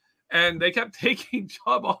terrible. And they kept taking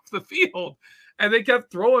Chubb off the field, and they kept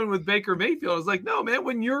throwing with Baker Mayfield. I was like, no, man,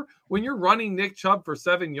 when you're running Nick Chubb for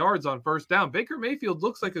 7 yards on first down, Baker Mayfield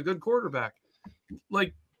looks like a good quarterback.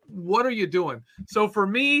 Like, what are you doing? So for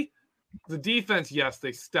me, the defense, yes,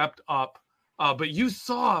 they stepped up. But you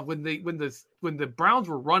saw when the Browns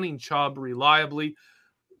were running Chubb reliably,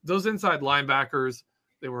 those inside linebackers,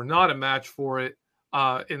 they were not a match for it.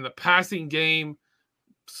 In the passing game,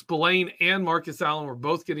 Spillane and Marcus Allen were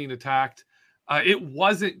both getting attacked. It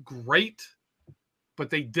wasn't great, but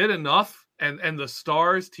they did enough. And the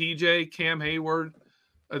stars, TJ, Cam Hayward,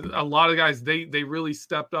 a lot of guys, they really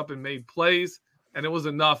stepped up and made plays, and it was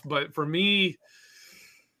enough. But for me,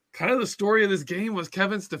 kind of the story of this game was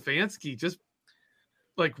Kevin Stefanski. Just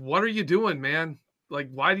like, what are you doing, man? Like,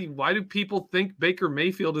 why do people think Baker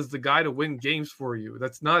Mayfield is the guy to win games for you?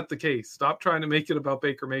 That's not the case. Stop trying to make it about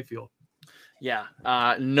Baker Mayfield. Yeah,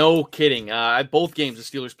 no kidding. At both games, the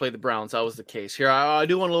Steelers played the Browns. That was the case. Here, I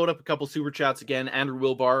do want to load up a couple super chats again. Andrew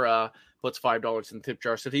Wilbar puts $5 in the tip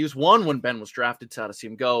jar. Said he was one when Ben was drafted. Sad to see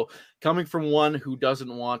him go. Coming from one who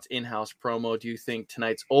doesn't want in-house promo, do you think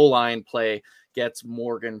tonight's O-line play gets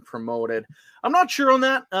Morgan promoted? I'm not sure on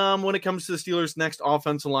that. When it comes to the Steelers' next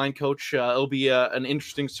offensive line coach, it'll be an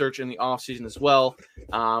interesting search in the offseason as well.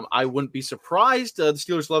 I wouldn't be surprised. The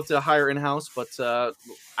Steelers love to hire in-house, but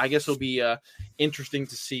I guess it'll be interesting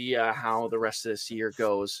to see how the rest of this year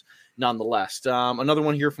goes nonetheless. Another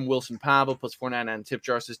one here from Wilson Pavel puts $4.99 in tip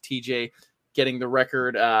jar. Says TJ getting the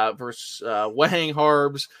record versus Wang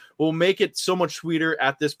Harbs will make it so much sweeter.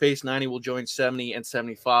 At this pace, 90 will join 70 and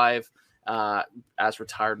 75 as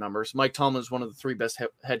retired numbers. Mike Tomlin is one of the 3 best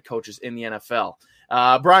head coaches in the NFL.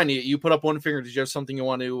 Brian, you put up one finger. Did you have something you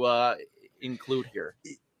want to include here?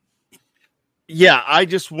 Yeah, I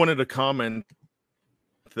just wanted to comment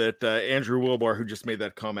that Andrew Wilbar, who just made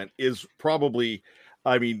that comment, is probably,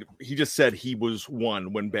 I mean, he just said he was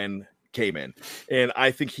one when Ben came in. And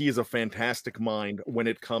I think he is a fantastic mind when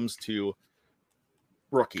it comes to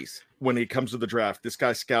rookies. When it comes to the draft, this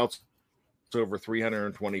guy scouts over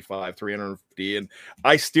 325, 350. And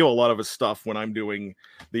I steal a lot of his stuff when I'm doing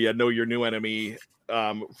the Know Your New Enemy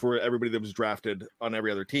for everybody that was drafted on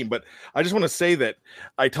every other team. But I just want to say that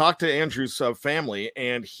I talked to Andrew's family,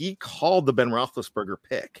 and he called the Ben Roethlisberger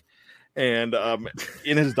pick. And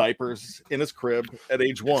in his diapers, in his crib at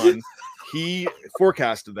age 1, he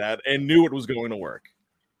forecasted that and knew it was going to work.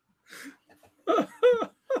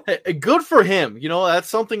 Hey, good for him. You know, that's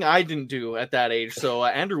something I didn't do at that age. So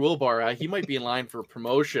Andrew Wilbar, he might be in line for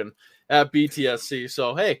promotion at BTSC.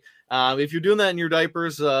 So, hey, if you're doing that in your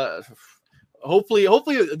diapers, hopefully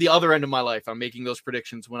the other end of my life, I'm making those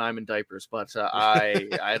predictions when I'm in diapers, but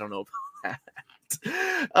I don't know about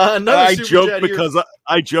that. I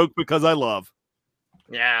joke because I love.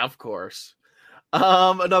 Yeah, of course.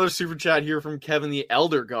 Another super chat here from Kevin the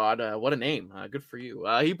Elder God. What a name. Good for you.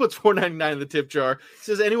 He puts $4.99 in the tip jar. He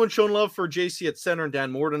says, anyone showing love for JC at center and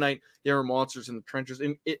Dan Moore tonight? They were monsters in the trenches.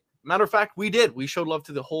 And matter of fact, we did. We showed love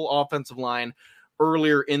to the whole offensive line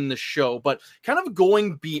earlier in the show, but kind of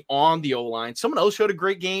going beyond the O-line. Someone else who had a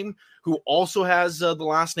great game who also has the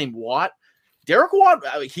last name Watt. Derek Watt,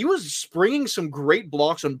 he was springing some great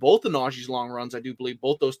blocks on both the Najee's long runs, I do believe,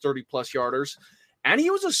 both those 30-plus yarders. And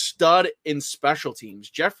he was a stud in special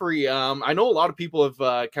teams. Jeffrey, I know a lot of people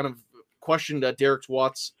have kind of questioned Derek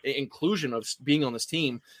Watt's inclusion of being on this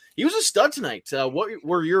team. He was a stud tonight. What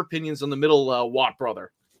were your opinions on the middle Watt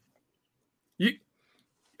brother?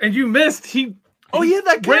 You missed. He had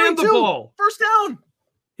that ran the ball. First down.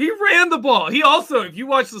 He ran the ball. He also, if you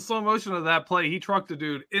watch the slow motion of that play, he trucked a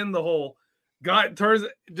dude in the hole,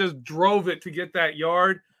 just drove it to get that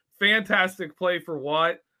yard. Fantastic play for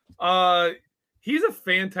Watt. He's a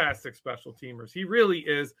fantastic special teamer. He really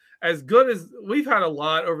is. As good as we've had a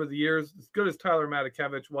lot over the years, as good as Tyler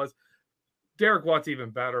Matakevich was, Derek Watt's even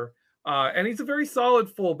better. And he's a very solid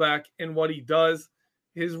fullback in what he does.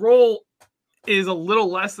 His role is a little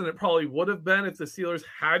less than it probably would have been if the Steelers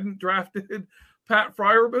hadn't drafted Pat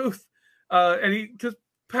Freiermuth. Because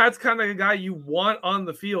Pat's kind of a guy you want on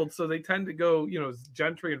the field, so they tend to go,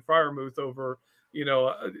 Gentry and Freiermuth over,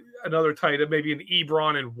 another tight end, maybe an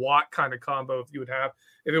Ebron and Watt kind of combo if you would have,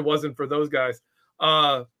 if it wasn't for those guys.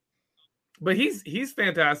 But he's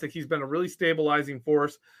fantastic. He's been a really stabilizing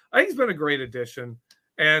force. I think he's been a great addition.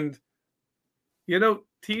 And,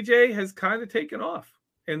 TJ has kind of taken off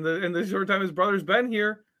in the short time his brother's been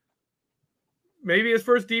here. Maybe his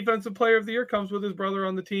first defensive player of the year comes with his brother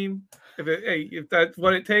on the team. If that's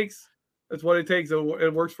what it takes, that's what it takes.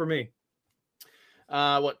 It works for me.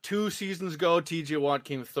 2 seasons ago, TJ Watt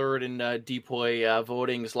came third in DPOY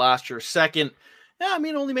votings. Last year, second. Yeah,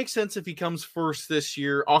 it only makes sense if he comes first this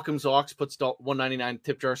year. Occam's Ox puts $1.99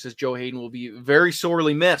 tip jar, says Joe Hayden will be very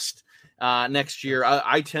sorely missed next year.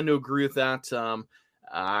 I tend to agree with that.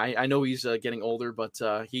 I know he's getting older, but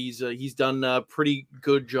he's done a pretty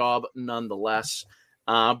good job nonetheless.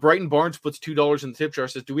 Brighton Barnes puts $2 in the tip jar,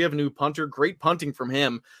 says, do we have a new punter? Great punting from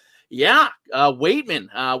him. Yeah,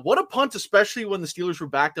 Waitman. What a punt, especially when the Steelers were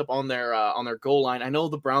backed up on their goal line. I know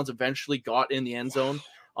the Browns eventually got in the end zone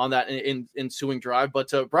on that ensuing drive, but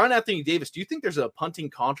Brian Anthony Davis, do you think there's a punting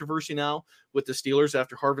controversy now with the Steelers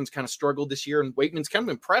after Harvin's kind of struggled this year and Waitman's kind of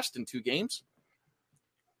impressed in 2 games?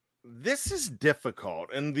 This is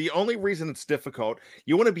difficult, and the only reason it's difficult,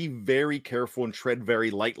 you want to be very careful and tread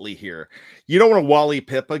very lightly here. You don't want to Wally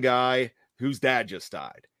Pip a guy whose dad just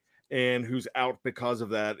died and who's out because of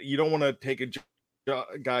that. You don't want to take a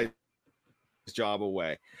guy's job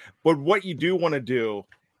away. But what you do want to do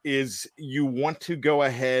is you want to go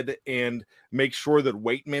ahead and make sure that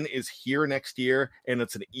Waitman is here next year and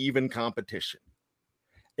it's an even competition.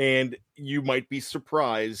 And you might be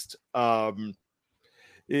surprised.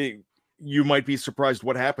 You might be surprised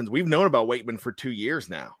what happens. We've known about Waitman for 2 years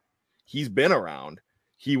now. He's been around.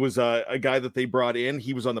 He was a guy that they brought in.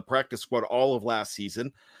 He was on the practice squad all of last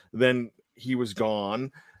season. Then he was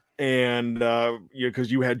gone. And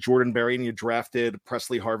because you had Jordan Berry and you drafted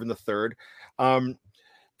Presley Harvin III.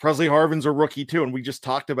 Presley Harvin's a rookie too. And we just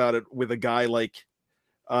talked about it with a guy like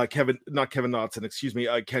Kendrick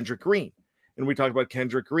Green. And we talked about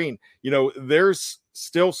Kendrick Green. There's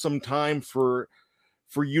still some time for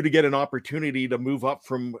you to get an opportunity to move up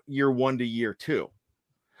from year 1 to year 2,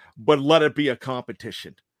 but let it be a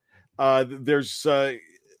competition. There's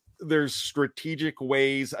strategic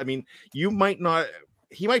ways. He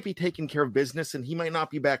might be taking care of business and he might not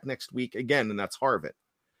be back next week again. And that's Harvin.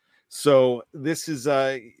 So this is,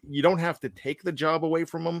 you don't have to take the job away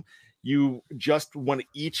from them. You just want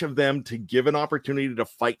each of them to give an opportunity to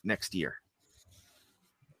fight next year.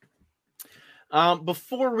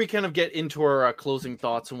 Before we kind of get into our closing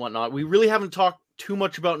thoughts and whatnot, we really haven't talked too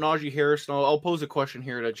much about Najee Harris. And I'll pose a question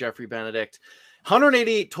here to Jeffrey Benedict.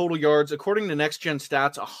 188 total yards. According to Next Gen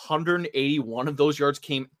Stats, 181 of those yards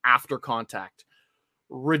came after contact.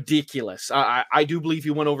 Ridiculous. I do believe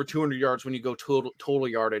he went over 200 yards when you go total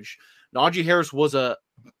yardage. Najee Harris was a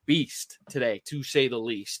beast today, to say the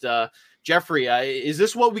least. Jeffrey, is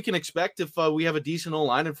this what we can expect if we have a decent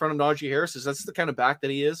O-line in front of Najee Harris? Is that the kind of back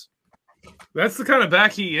that he is? That's the kind of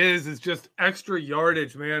back he is just extra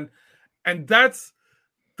yardage, man. And that's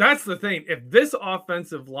the thing. If this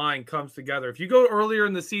offensive line comes together, if you go earlier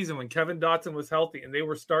in the season when Kevin Dotson was healthy and they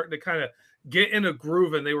were starting to kind of get in a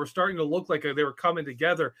groove and they were starting to look like they were coming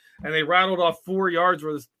together, and they rattled off 4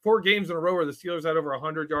 games in a row where the Steelers had over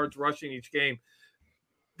 100 yards rushing each game,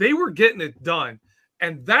 they were getting it done.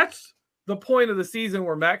 And that's the point of the season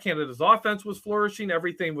where Matt Canada's offense was flourishing.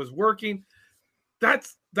 Everything was working.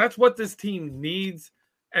 That's what this team needs.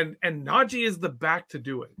 And Najee is the back to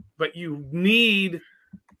do it. But you need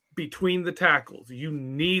between the tackles. You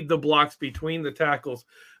need the blocks between the tackles.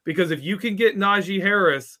 Because if you can get Najee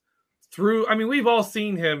Harris through, I mean, we've all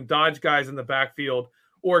seen him dodge guys in the backfield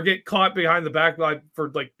or get caught behind the back line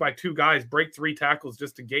by 2 guys, break 3 tackles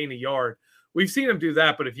just to gain a yard. We've seen him do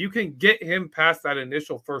that. But if you can get him past that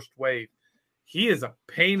initial first wave, he is a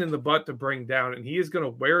pain in the butt to bring down, and he is going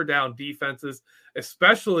to wear down defenses,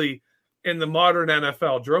 especially in the modern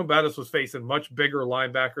NFL. Jerome Bettis was facing much bigger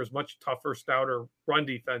linebackers, much tougher, stouter run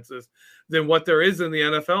defenses than what there is in the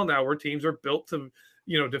NFL now, where teams are built to,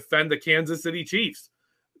 defend the Kansas City Chiefs.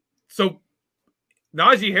 So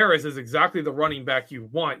Najee Harris is exactly the running back you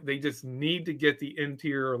want. They just need to get the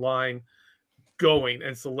interior line going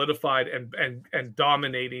and solidified and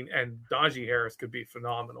dominating, and Najee Harris could be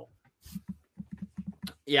phenomenal.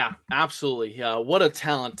 Yeah, absolutely. What a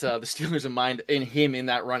talent the Steelers have mind in him in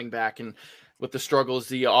that running back, and with the struggles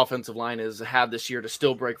the offensive line has had this year to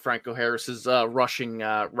still break Franco Harris's rushing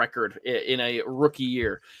record in a rookie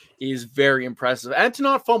year is very impressive. And to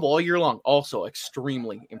not fumble all year long, also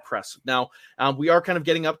extremely impressive. Now, we are kind of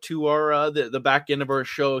getting up to our the back end of our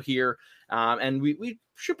show here, and we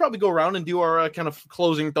should probably go around and do our kind of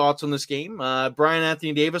closing thoughts on this game. Brian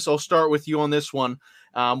Anthony Davis, I'll start with you on this one.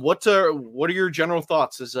 What are your general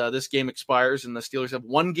thoughts as this game expires and the Steelers have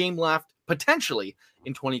 1 game left potentially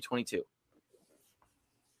in 2022?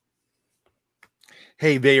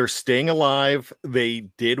 Hey, they are staying alive. They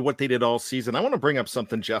did what they did all season. I want to bring up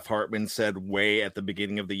something Jeff Hartman said way at the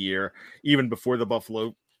beginning of the year, even before the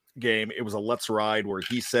Buffalo game. It was a Let's Ride where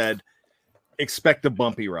he said, expect a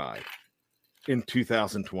bumpy ride in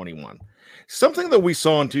 2021. Something that we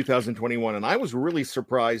saw in 2021, and I was really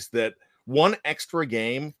surprised that 1 extra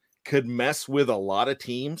game could mess with a lot of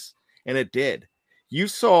teams, and it did. You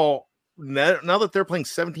saw, now that they're playing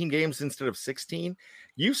 17 games instead of 16,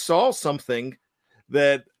 you saw something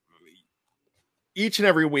that each and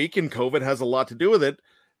every week, and COVID has a lot to do with it,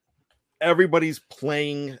 everybody's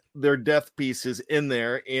playing their death pieces in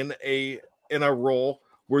there in a role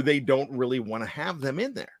where they don't really want to have them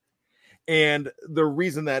in there. And the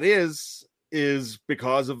reason that is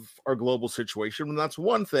because of our global situation. And that's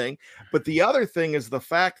one thing. But the other thing is the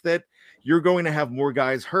fact that you're going to have more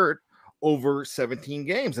guys hurt over 17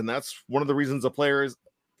 games. And that's one of the reasons the Players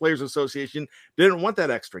Association didn't want that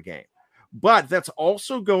extra game. But that's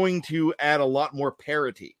also going to add a lot more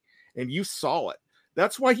parity. And you saw it.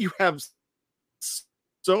 That's why you have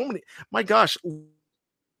so many. My gosh,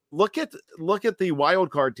 look at the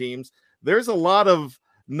wild card teams. There's a lot of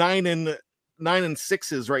 9 and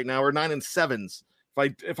 6s right now, or 9 and 7s.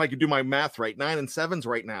 If I could do my math right, 9 and 7s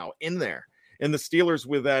right now in there. And the Steelers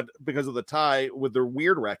with that, because of the tie with their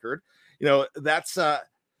weird record, that's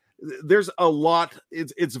there's a lot.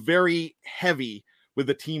 It's very heavy with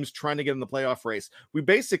the teams trying to get in the playoff race. We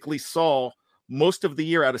basically saw most of the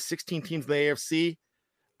year out of 16 teams in the AFC,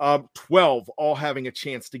 12 all having a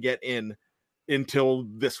chance to get in until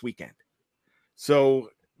this weekend. So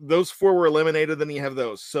those 4 were eliminated, then you have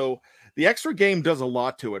those. So the extra game does a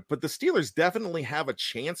lot to it, but the Steelers definitely have a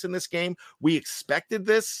chance in this game. We expected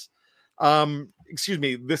this,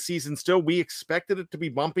 this season still. We expected it to be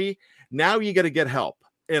bumpy. Now you got to get help.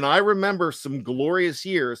 And I remember some glorious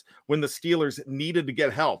years when the Steelers needed to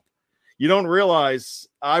get help. You don't realize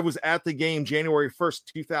I was at the game January 1st,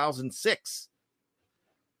 2006,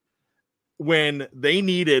 when they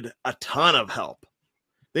needed a ton of help.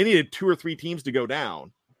 They needed 2 or 3 teams to go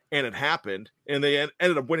down, and it happened, and they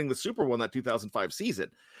ended up winning the Super Bowl in that 2005 season.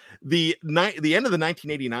 The end of the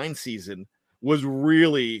 1989 season was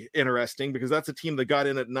really interesting because that's a team that got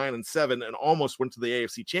in at 9 and 7 and almost went to the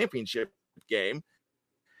AFC Championship game.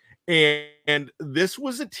 And this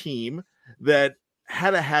was a team that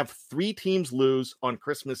had to have 3 teams lose on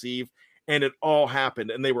Christmas Eve, and it all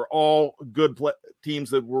happened. And they were all good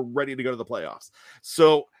teams that were ready to go to the playoffs.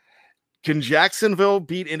 So can Jacksonville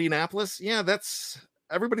beat Indianapolis? Yeah,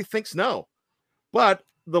 everybody thinks no. But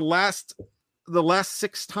the last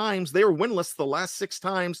 6 times they were winless, the last 6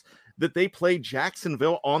 times that they played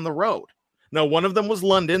Jacksonville on the road. Now, one of them was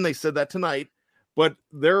London. They said that tonight, but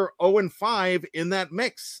they're 0-5 in that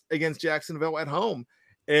mix against Jacksonville at home.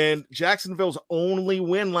 And Jacksonville's only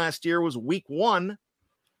win last year was week 1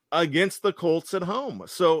 against the Colts at home.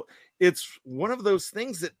 So it's one of those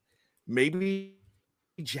things that maybe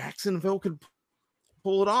Jacksonville could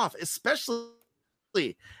pull it off,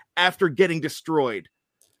 especially after getting destroyed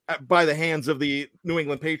by the hands of the New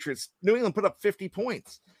England Patriots. New England put up 50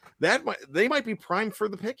 points. They might be primed for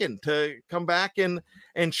the picking to come back and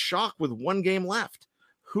shock with 1 game left.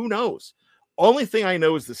 Who knows? Only thing I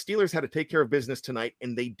know is the Steelers had to take care of business tonight,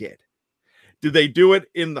 and they did. Did they do it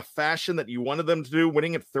in the fashion that you wanted them to do,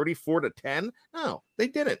 winning at 34-10? No, they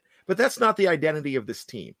didn't. But that's not the identity of this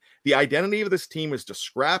team. The identity of this team is to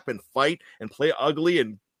scrap and fight and play ugly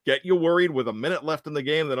and get you worried with a minute left in the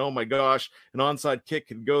game that, oh my gosh, an onside kick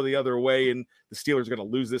could go the other way and the Steelers are going to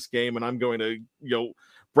lose this game and I'm going to,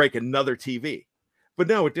 break another TV. But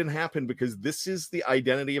no, it didn't happen because this is the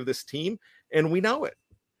identity of this team and we know it.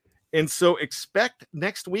 And so expect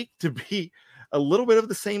next week to be a little bit of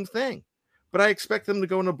the same thing. But I expect them to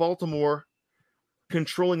go into Baltimore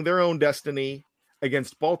controlling their own destiny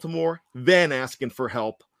against Baltimore, then asking for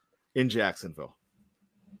help in Jacksonville.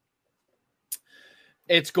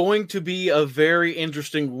 It's going to be a very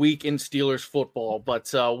interesting week in Steelers football, but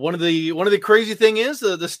one of the crazy thing is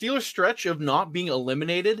the Steelers stretch of not being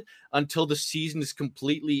eliminated until the season is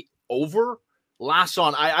completely over lasts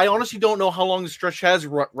on. I honestly don't know how long the stretch has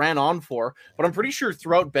ran on for, but I'm pretty sure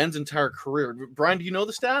throughout Ben's entire career. Brian, do you know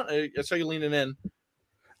the stat? I saw you leaning in.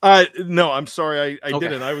 No, I'm sorry, I Okay.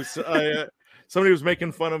 didn't. I was somebody was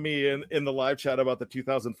making fun of me in the live chat about the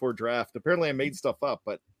 2004 draft. Apparently, I made stuff up,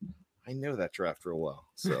 but I know that draft real well,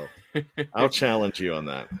 so I'll challenge you on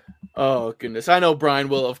that. Oh, goodness. I know Brian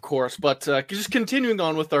will, of course, but just continuing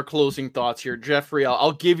on with our closing thoughts here, Jeffrey,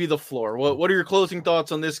 I'll give you the floor. What are your closing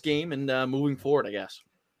thoughts on this game and moving forward, I guess?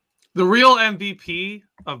 The real MVP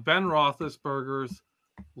of Ben Roethlisberger's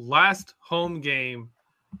last home game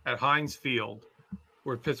at Heinz Field,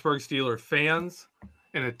 where Pittsburgh Steelers fans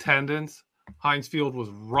in attendance, Heinz Field was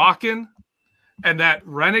rocking, and that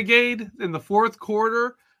renegade in the fourth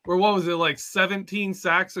quarter, where what was it, like 17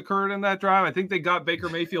 sacks occurred in that drive? I think they got Baker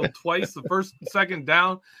Mayfield twice, the first and second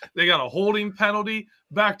down. They got a holding penalty,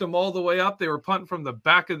 backed them all the way up. They were punting from the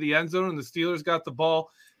back of the end zone, and the Steelers got the ball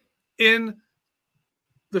in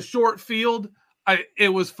the short field. It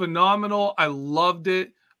was phenomenal. I loved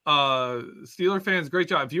it. Steeler fans, great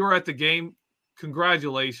job. If you were at the game,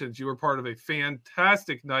 congratulations. You were part of a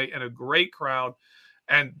fantastic night and a great crowd.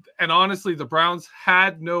 And honestly, the Browns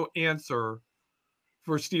had no answer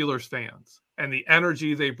for Steelers fans, and the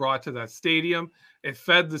energy they brought to that stadium, it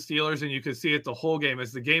fed the Steelers, and you could see it the whole game.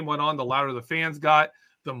 As the game went on, the louder the fans got,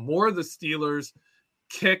 the more the Steelers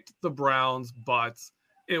kicked the Browns' butts.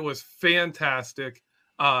 It was fantastic.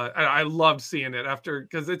 I loved seeing it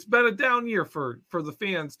because it's been a down year for the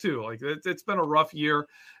fans too. Like it's been a rough year,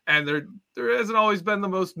 and there hasn't always been the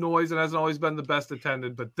most noise and hasn't always been the best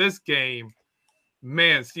attended. But this game,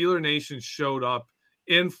 man, Steeler Nation showed up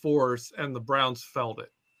in force, and the Browns felt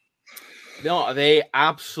it. No, they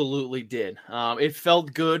absolutely did. It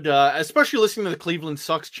felt good, especially listening to the Cleveland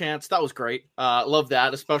Sucks chants. That was great. Love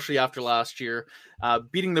that, especially after last year,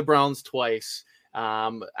 beating the Browns twice,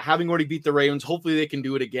 having already beat the Ravens. Hopefully they can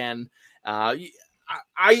do it again. I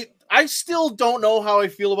still don't know how I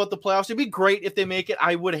feel about the playoffs. It'd be great if they make it.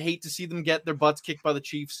 I would hate to see them get their butts kicked by the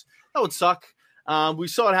Chiefs. That would suck. We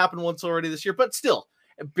saw it happen once already this year, but still,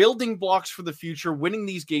 building blocks for the future, winning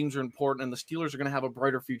these games are important, and the Steelers are going to have a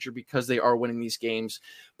brighter future because they are winning these games.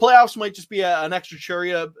 Playoffs might just be an extra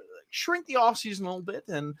cherry, shrink the offseason a little bit,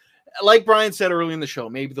 and like Brian said early in the show,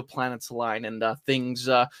 maybe the planets align and things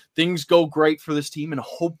go great for this team, and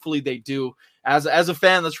hopefully they do. As a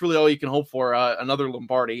fan, that's really all you can hope for, another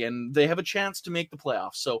Lombardi, and they have a chance to make the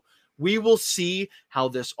playoffs. So we will see how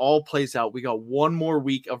this all plays out. We got one more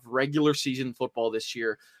week of regular season football this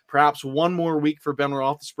year. Perhaps one more week for Ben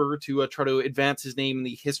Roethlisberger to try to advance his name in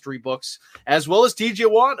the history books, as well as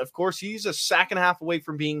TJ Watt. Of course, he's a sack and a half away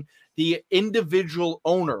from being the individual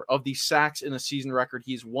owner of the sacks in a season record.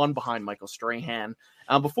 He's one behind Michael Strahan.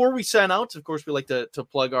 Before we sign out, of course, we like to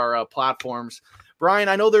plug our platforms. Brian,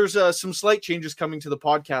 I know there's some slight changes coming to the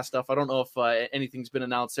podcast stuff. I don't know if anything's been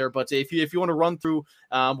announced there, but if you want to run through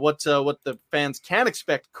what the fans can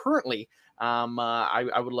expect currently,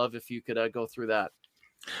 I would love if you could go through that.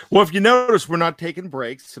 Well, if you notice, we're not taking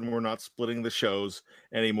breaks and we're not splitting the shows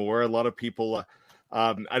anymore. A lot of people,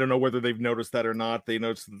 I don't know whether they've noticed that or not. They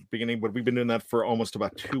noticed at the beginning, but we've been doing that for almost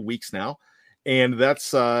about 2 weeks now. And that's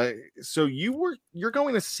so you're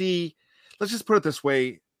going to see, let's just put it this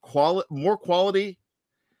way, more quality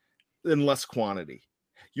in less quantity.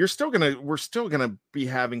 We're still gonna be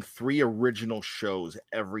having 3 original shows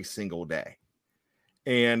every single day,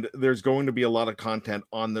 and there's going to be a lot of content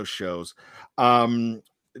on those shows.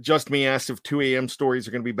 Just Me asked if 2 a.m. stories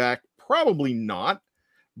are going to be back. Probably not,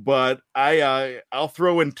 but I'll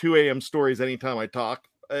throw in 2 a.m. stories anytime I talk,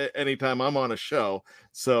 anytime I'm on a show.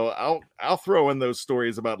 So I'll throw in those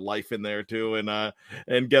stories about life in there too,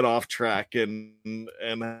 and get off track and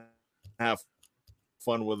have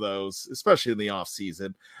fun with those, especially in the off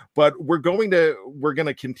season. But we're going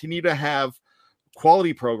to continue to have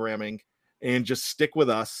quality programming and just stick with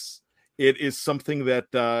us. It is something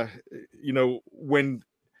that when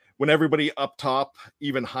everybody up top,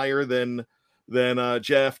 even higher than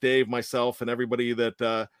Jeff, Dave, myself, and everybody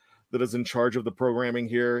that is in charge of the programming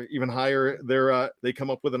here, even higher, they come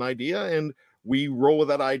up with an idea and we roll with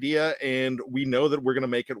that idea, and we know that we're going to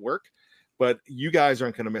make it work. But you guys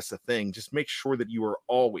aren't going to miss a thing. Just make sure that you are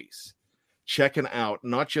always checking out,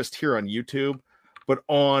 not just here on YouTube, but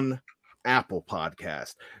on Apple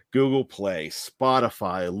Podcast, Google Play,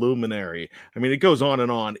 Spotify, Luminary. I mean, it goes on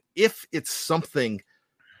and on. If it's something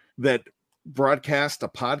that broadcast a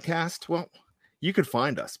podcast, well, you could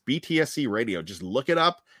find us, BTSC Radio. Just look it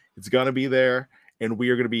up. It's going to be there, and we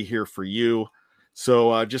are going to be here for you.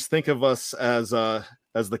 So just think of us as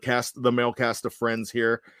the male cast of friends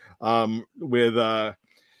here, with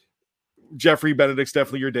Jeffrey Benedict's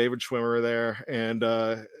definitely your David Schwimmer there. And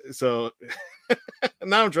so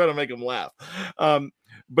now I'm trying to make him laugh.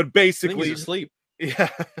 But basically, he's asleep. Yeah.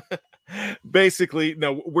 Basically,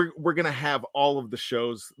 no, we're gonna have all of the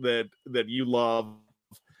shows that you love,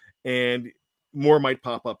 and more might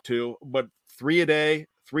pop up too. But 3 a day,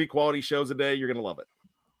 3 quality shows a day, you're gonna love it.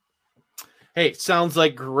 Hey, sounds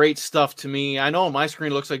like great stuff to me. I know on my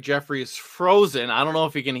screen it looks like Jeffrey is frozen. I don't know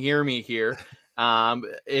if he can hear me here.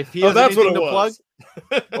 If he has anything to plug,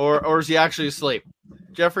 or is he actually asleep?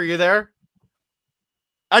 Jeffrey, you there?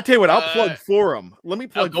 I tell you what, I'll plug for him. Let me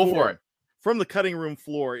plug. Go for it. From the Cutting Room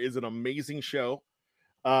Floor is an amazing show.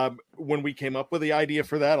 When we came up with the idea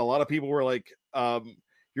for that, a lot of people were like,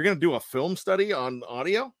 you're going to do a film study on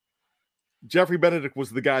audio? Jeffrey Benedict was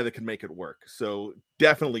the guy that could make it work. So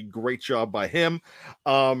definitely great job by him.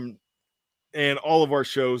 And all of our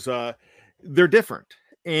shows, they're different.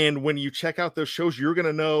 And when you check out those shows, you're going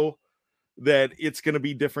to know that it's going to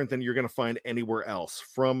be different than you're going to find anywhere else.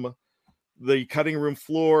 From the Cutting Room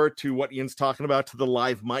Floor to what Ian's talking about, to the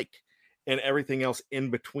live mic and everything else in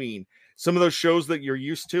between. Some of those shows that you're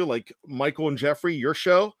used to, like Michael and Jeffrey, your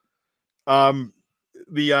show,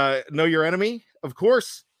 the Know Your Enemy, of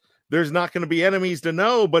course, there's not going to be enemies to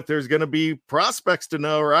know, but there's going to be prospects to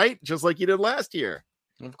know, right? Just like you did last year.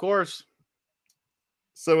 Of course.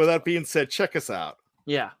 So with that being said, check us out.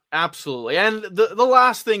 Yeah, absolutely. And the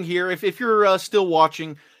last thing here, if you're still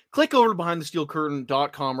watching, click over to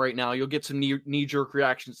BehindTheSteelCurtain.com right now. You'll get some knee-jerk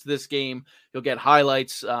reactions to this game. You'll get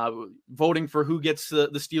highlights, voting for who gets the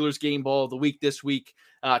Steelers game ball of the week this week.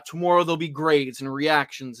 Tomorrow there'll be grades and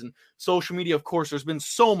reactions and social media. Of course, there's been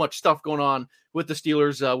so much stuff going on with the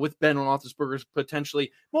Steelers, with Ben Roethlisberger's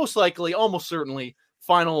potentially, most likely, almost certainly,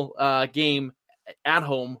 final game at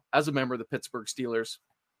home as a member of the Pittsburgh Steelers.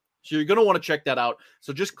 So you're going to want to check that out.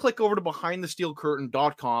 So just click over to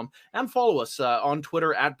BehindTheSteelCurtain.com and follow us on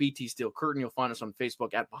Twitter at BTSteelCurtain. You'll find us on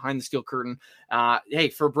Facebook at Behind the Steel Curtain. Hey,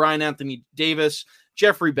 for Brian Anthony Davis,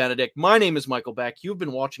 Jeffrey Benedict, my name is Michael Beck. You've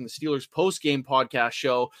been watching the Steelers post-game podcast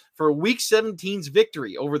show for Week 17's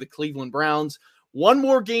victory over the Cleveland Browns. One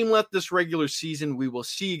more game left this regular season. We will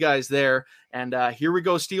see you guys there. And here we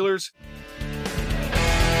go, Steelers.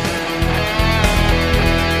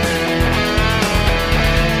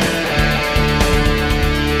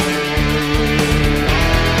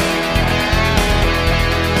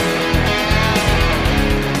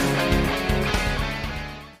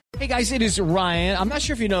 Hey guys, it is Ryan. I'm not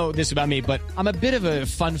sure if you know this about me, but I'm a bit of a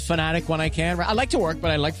fun fanatic when I can. I like to work,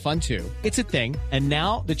 but I like fun too. It's a thing. And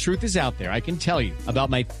now the truth is out there. I can tell you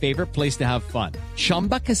about my favorite place to have fun.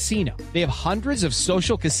 Chumba Casino. They have hundreds of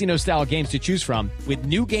social casino style games to choose from with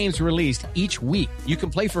new games released each week. You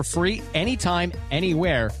can play for free anytime,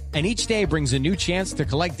 anywhere. And each day brings a new chance to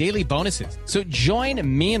collect daily bonuses. So join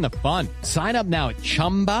me in the fun. Sign up now at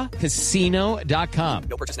ChumbaCasino.com.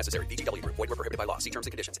 No purchase necessary. VGW Group. Void where prohibited by law. See terms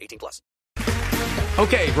and conditions. 18+.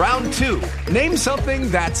 Okay, round 2. Name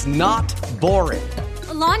something that's not boring.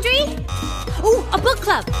 A laundry? Ooh, a book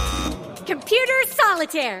club. Computer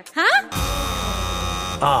solitaire, huh?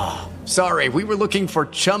 Ah, oh, sorry. We were looking for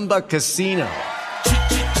Chumba Casino.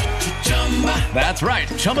 That's right.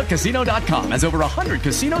 ChumbaCasino.com has over 100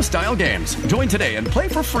 casino-style games. Join today and play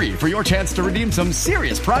for free for your chance to redeem some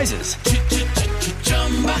serious prizes.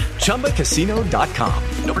 ChumbaCasino.com.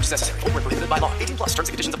 No purchase necessary. Void where prohibited by law. 18 plus terms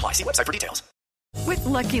and conditions apply. See website for details. With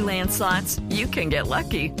Lucky Land Slots, you can get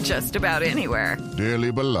lucky just about anywhere.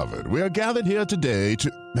 Dearly beloved, we are gathered here today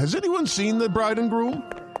to... Has anyone seen the bride and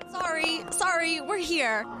groom? Sorry, we're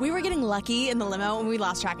here. We were getting lucky in the limo and we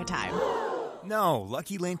lost track of time. No,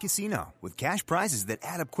 Lucky Land Casino, with cash prizes that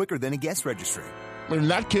add up quicker than a guest registry. In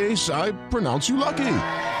that case, I pronounce you lucky.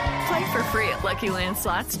 Play for free at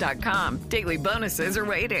LuckyLandSlots.com. Daily bonuses are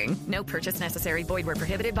waiting. No purchase necessary. Void where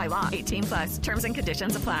prohibited by law. 18 plus. Terms and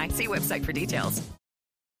conditions apply. See website for details.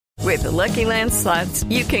 With the Lucky Land Slots,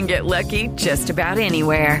 you can get lucky just about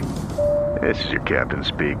anywhere. This is your captain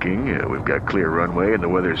speaking. We've got clear runway and the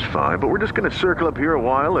weather's fine, but we're just going to circle up here a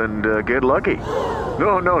while and get lucky.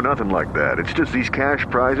 No, nothing like that. It's just these cash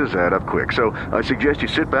prizes add up quick. So I suggest you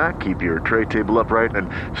sit back, keep your tray table upright, and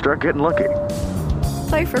start getting lucky.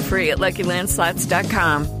 Play for free at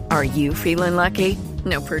LuckyLandSlots.com. Are you feeling lucky?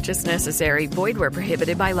 No purchase necessary. Void where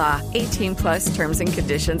prohibited by law. 18 plus terms and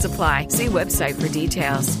conditions apply. See website for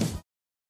details.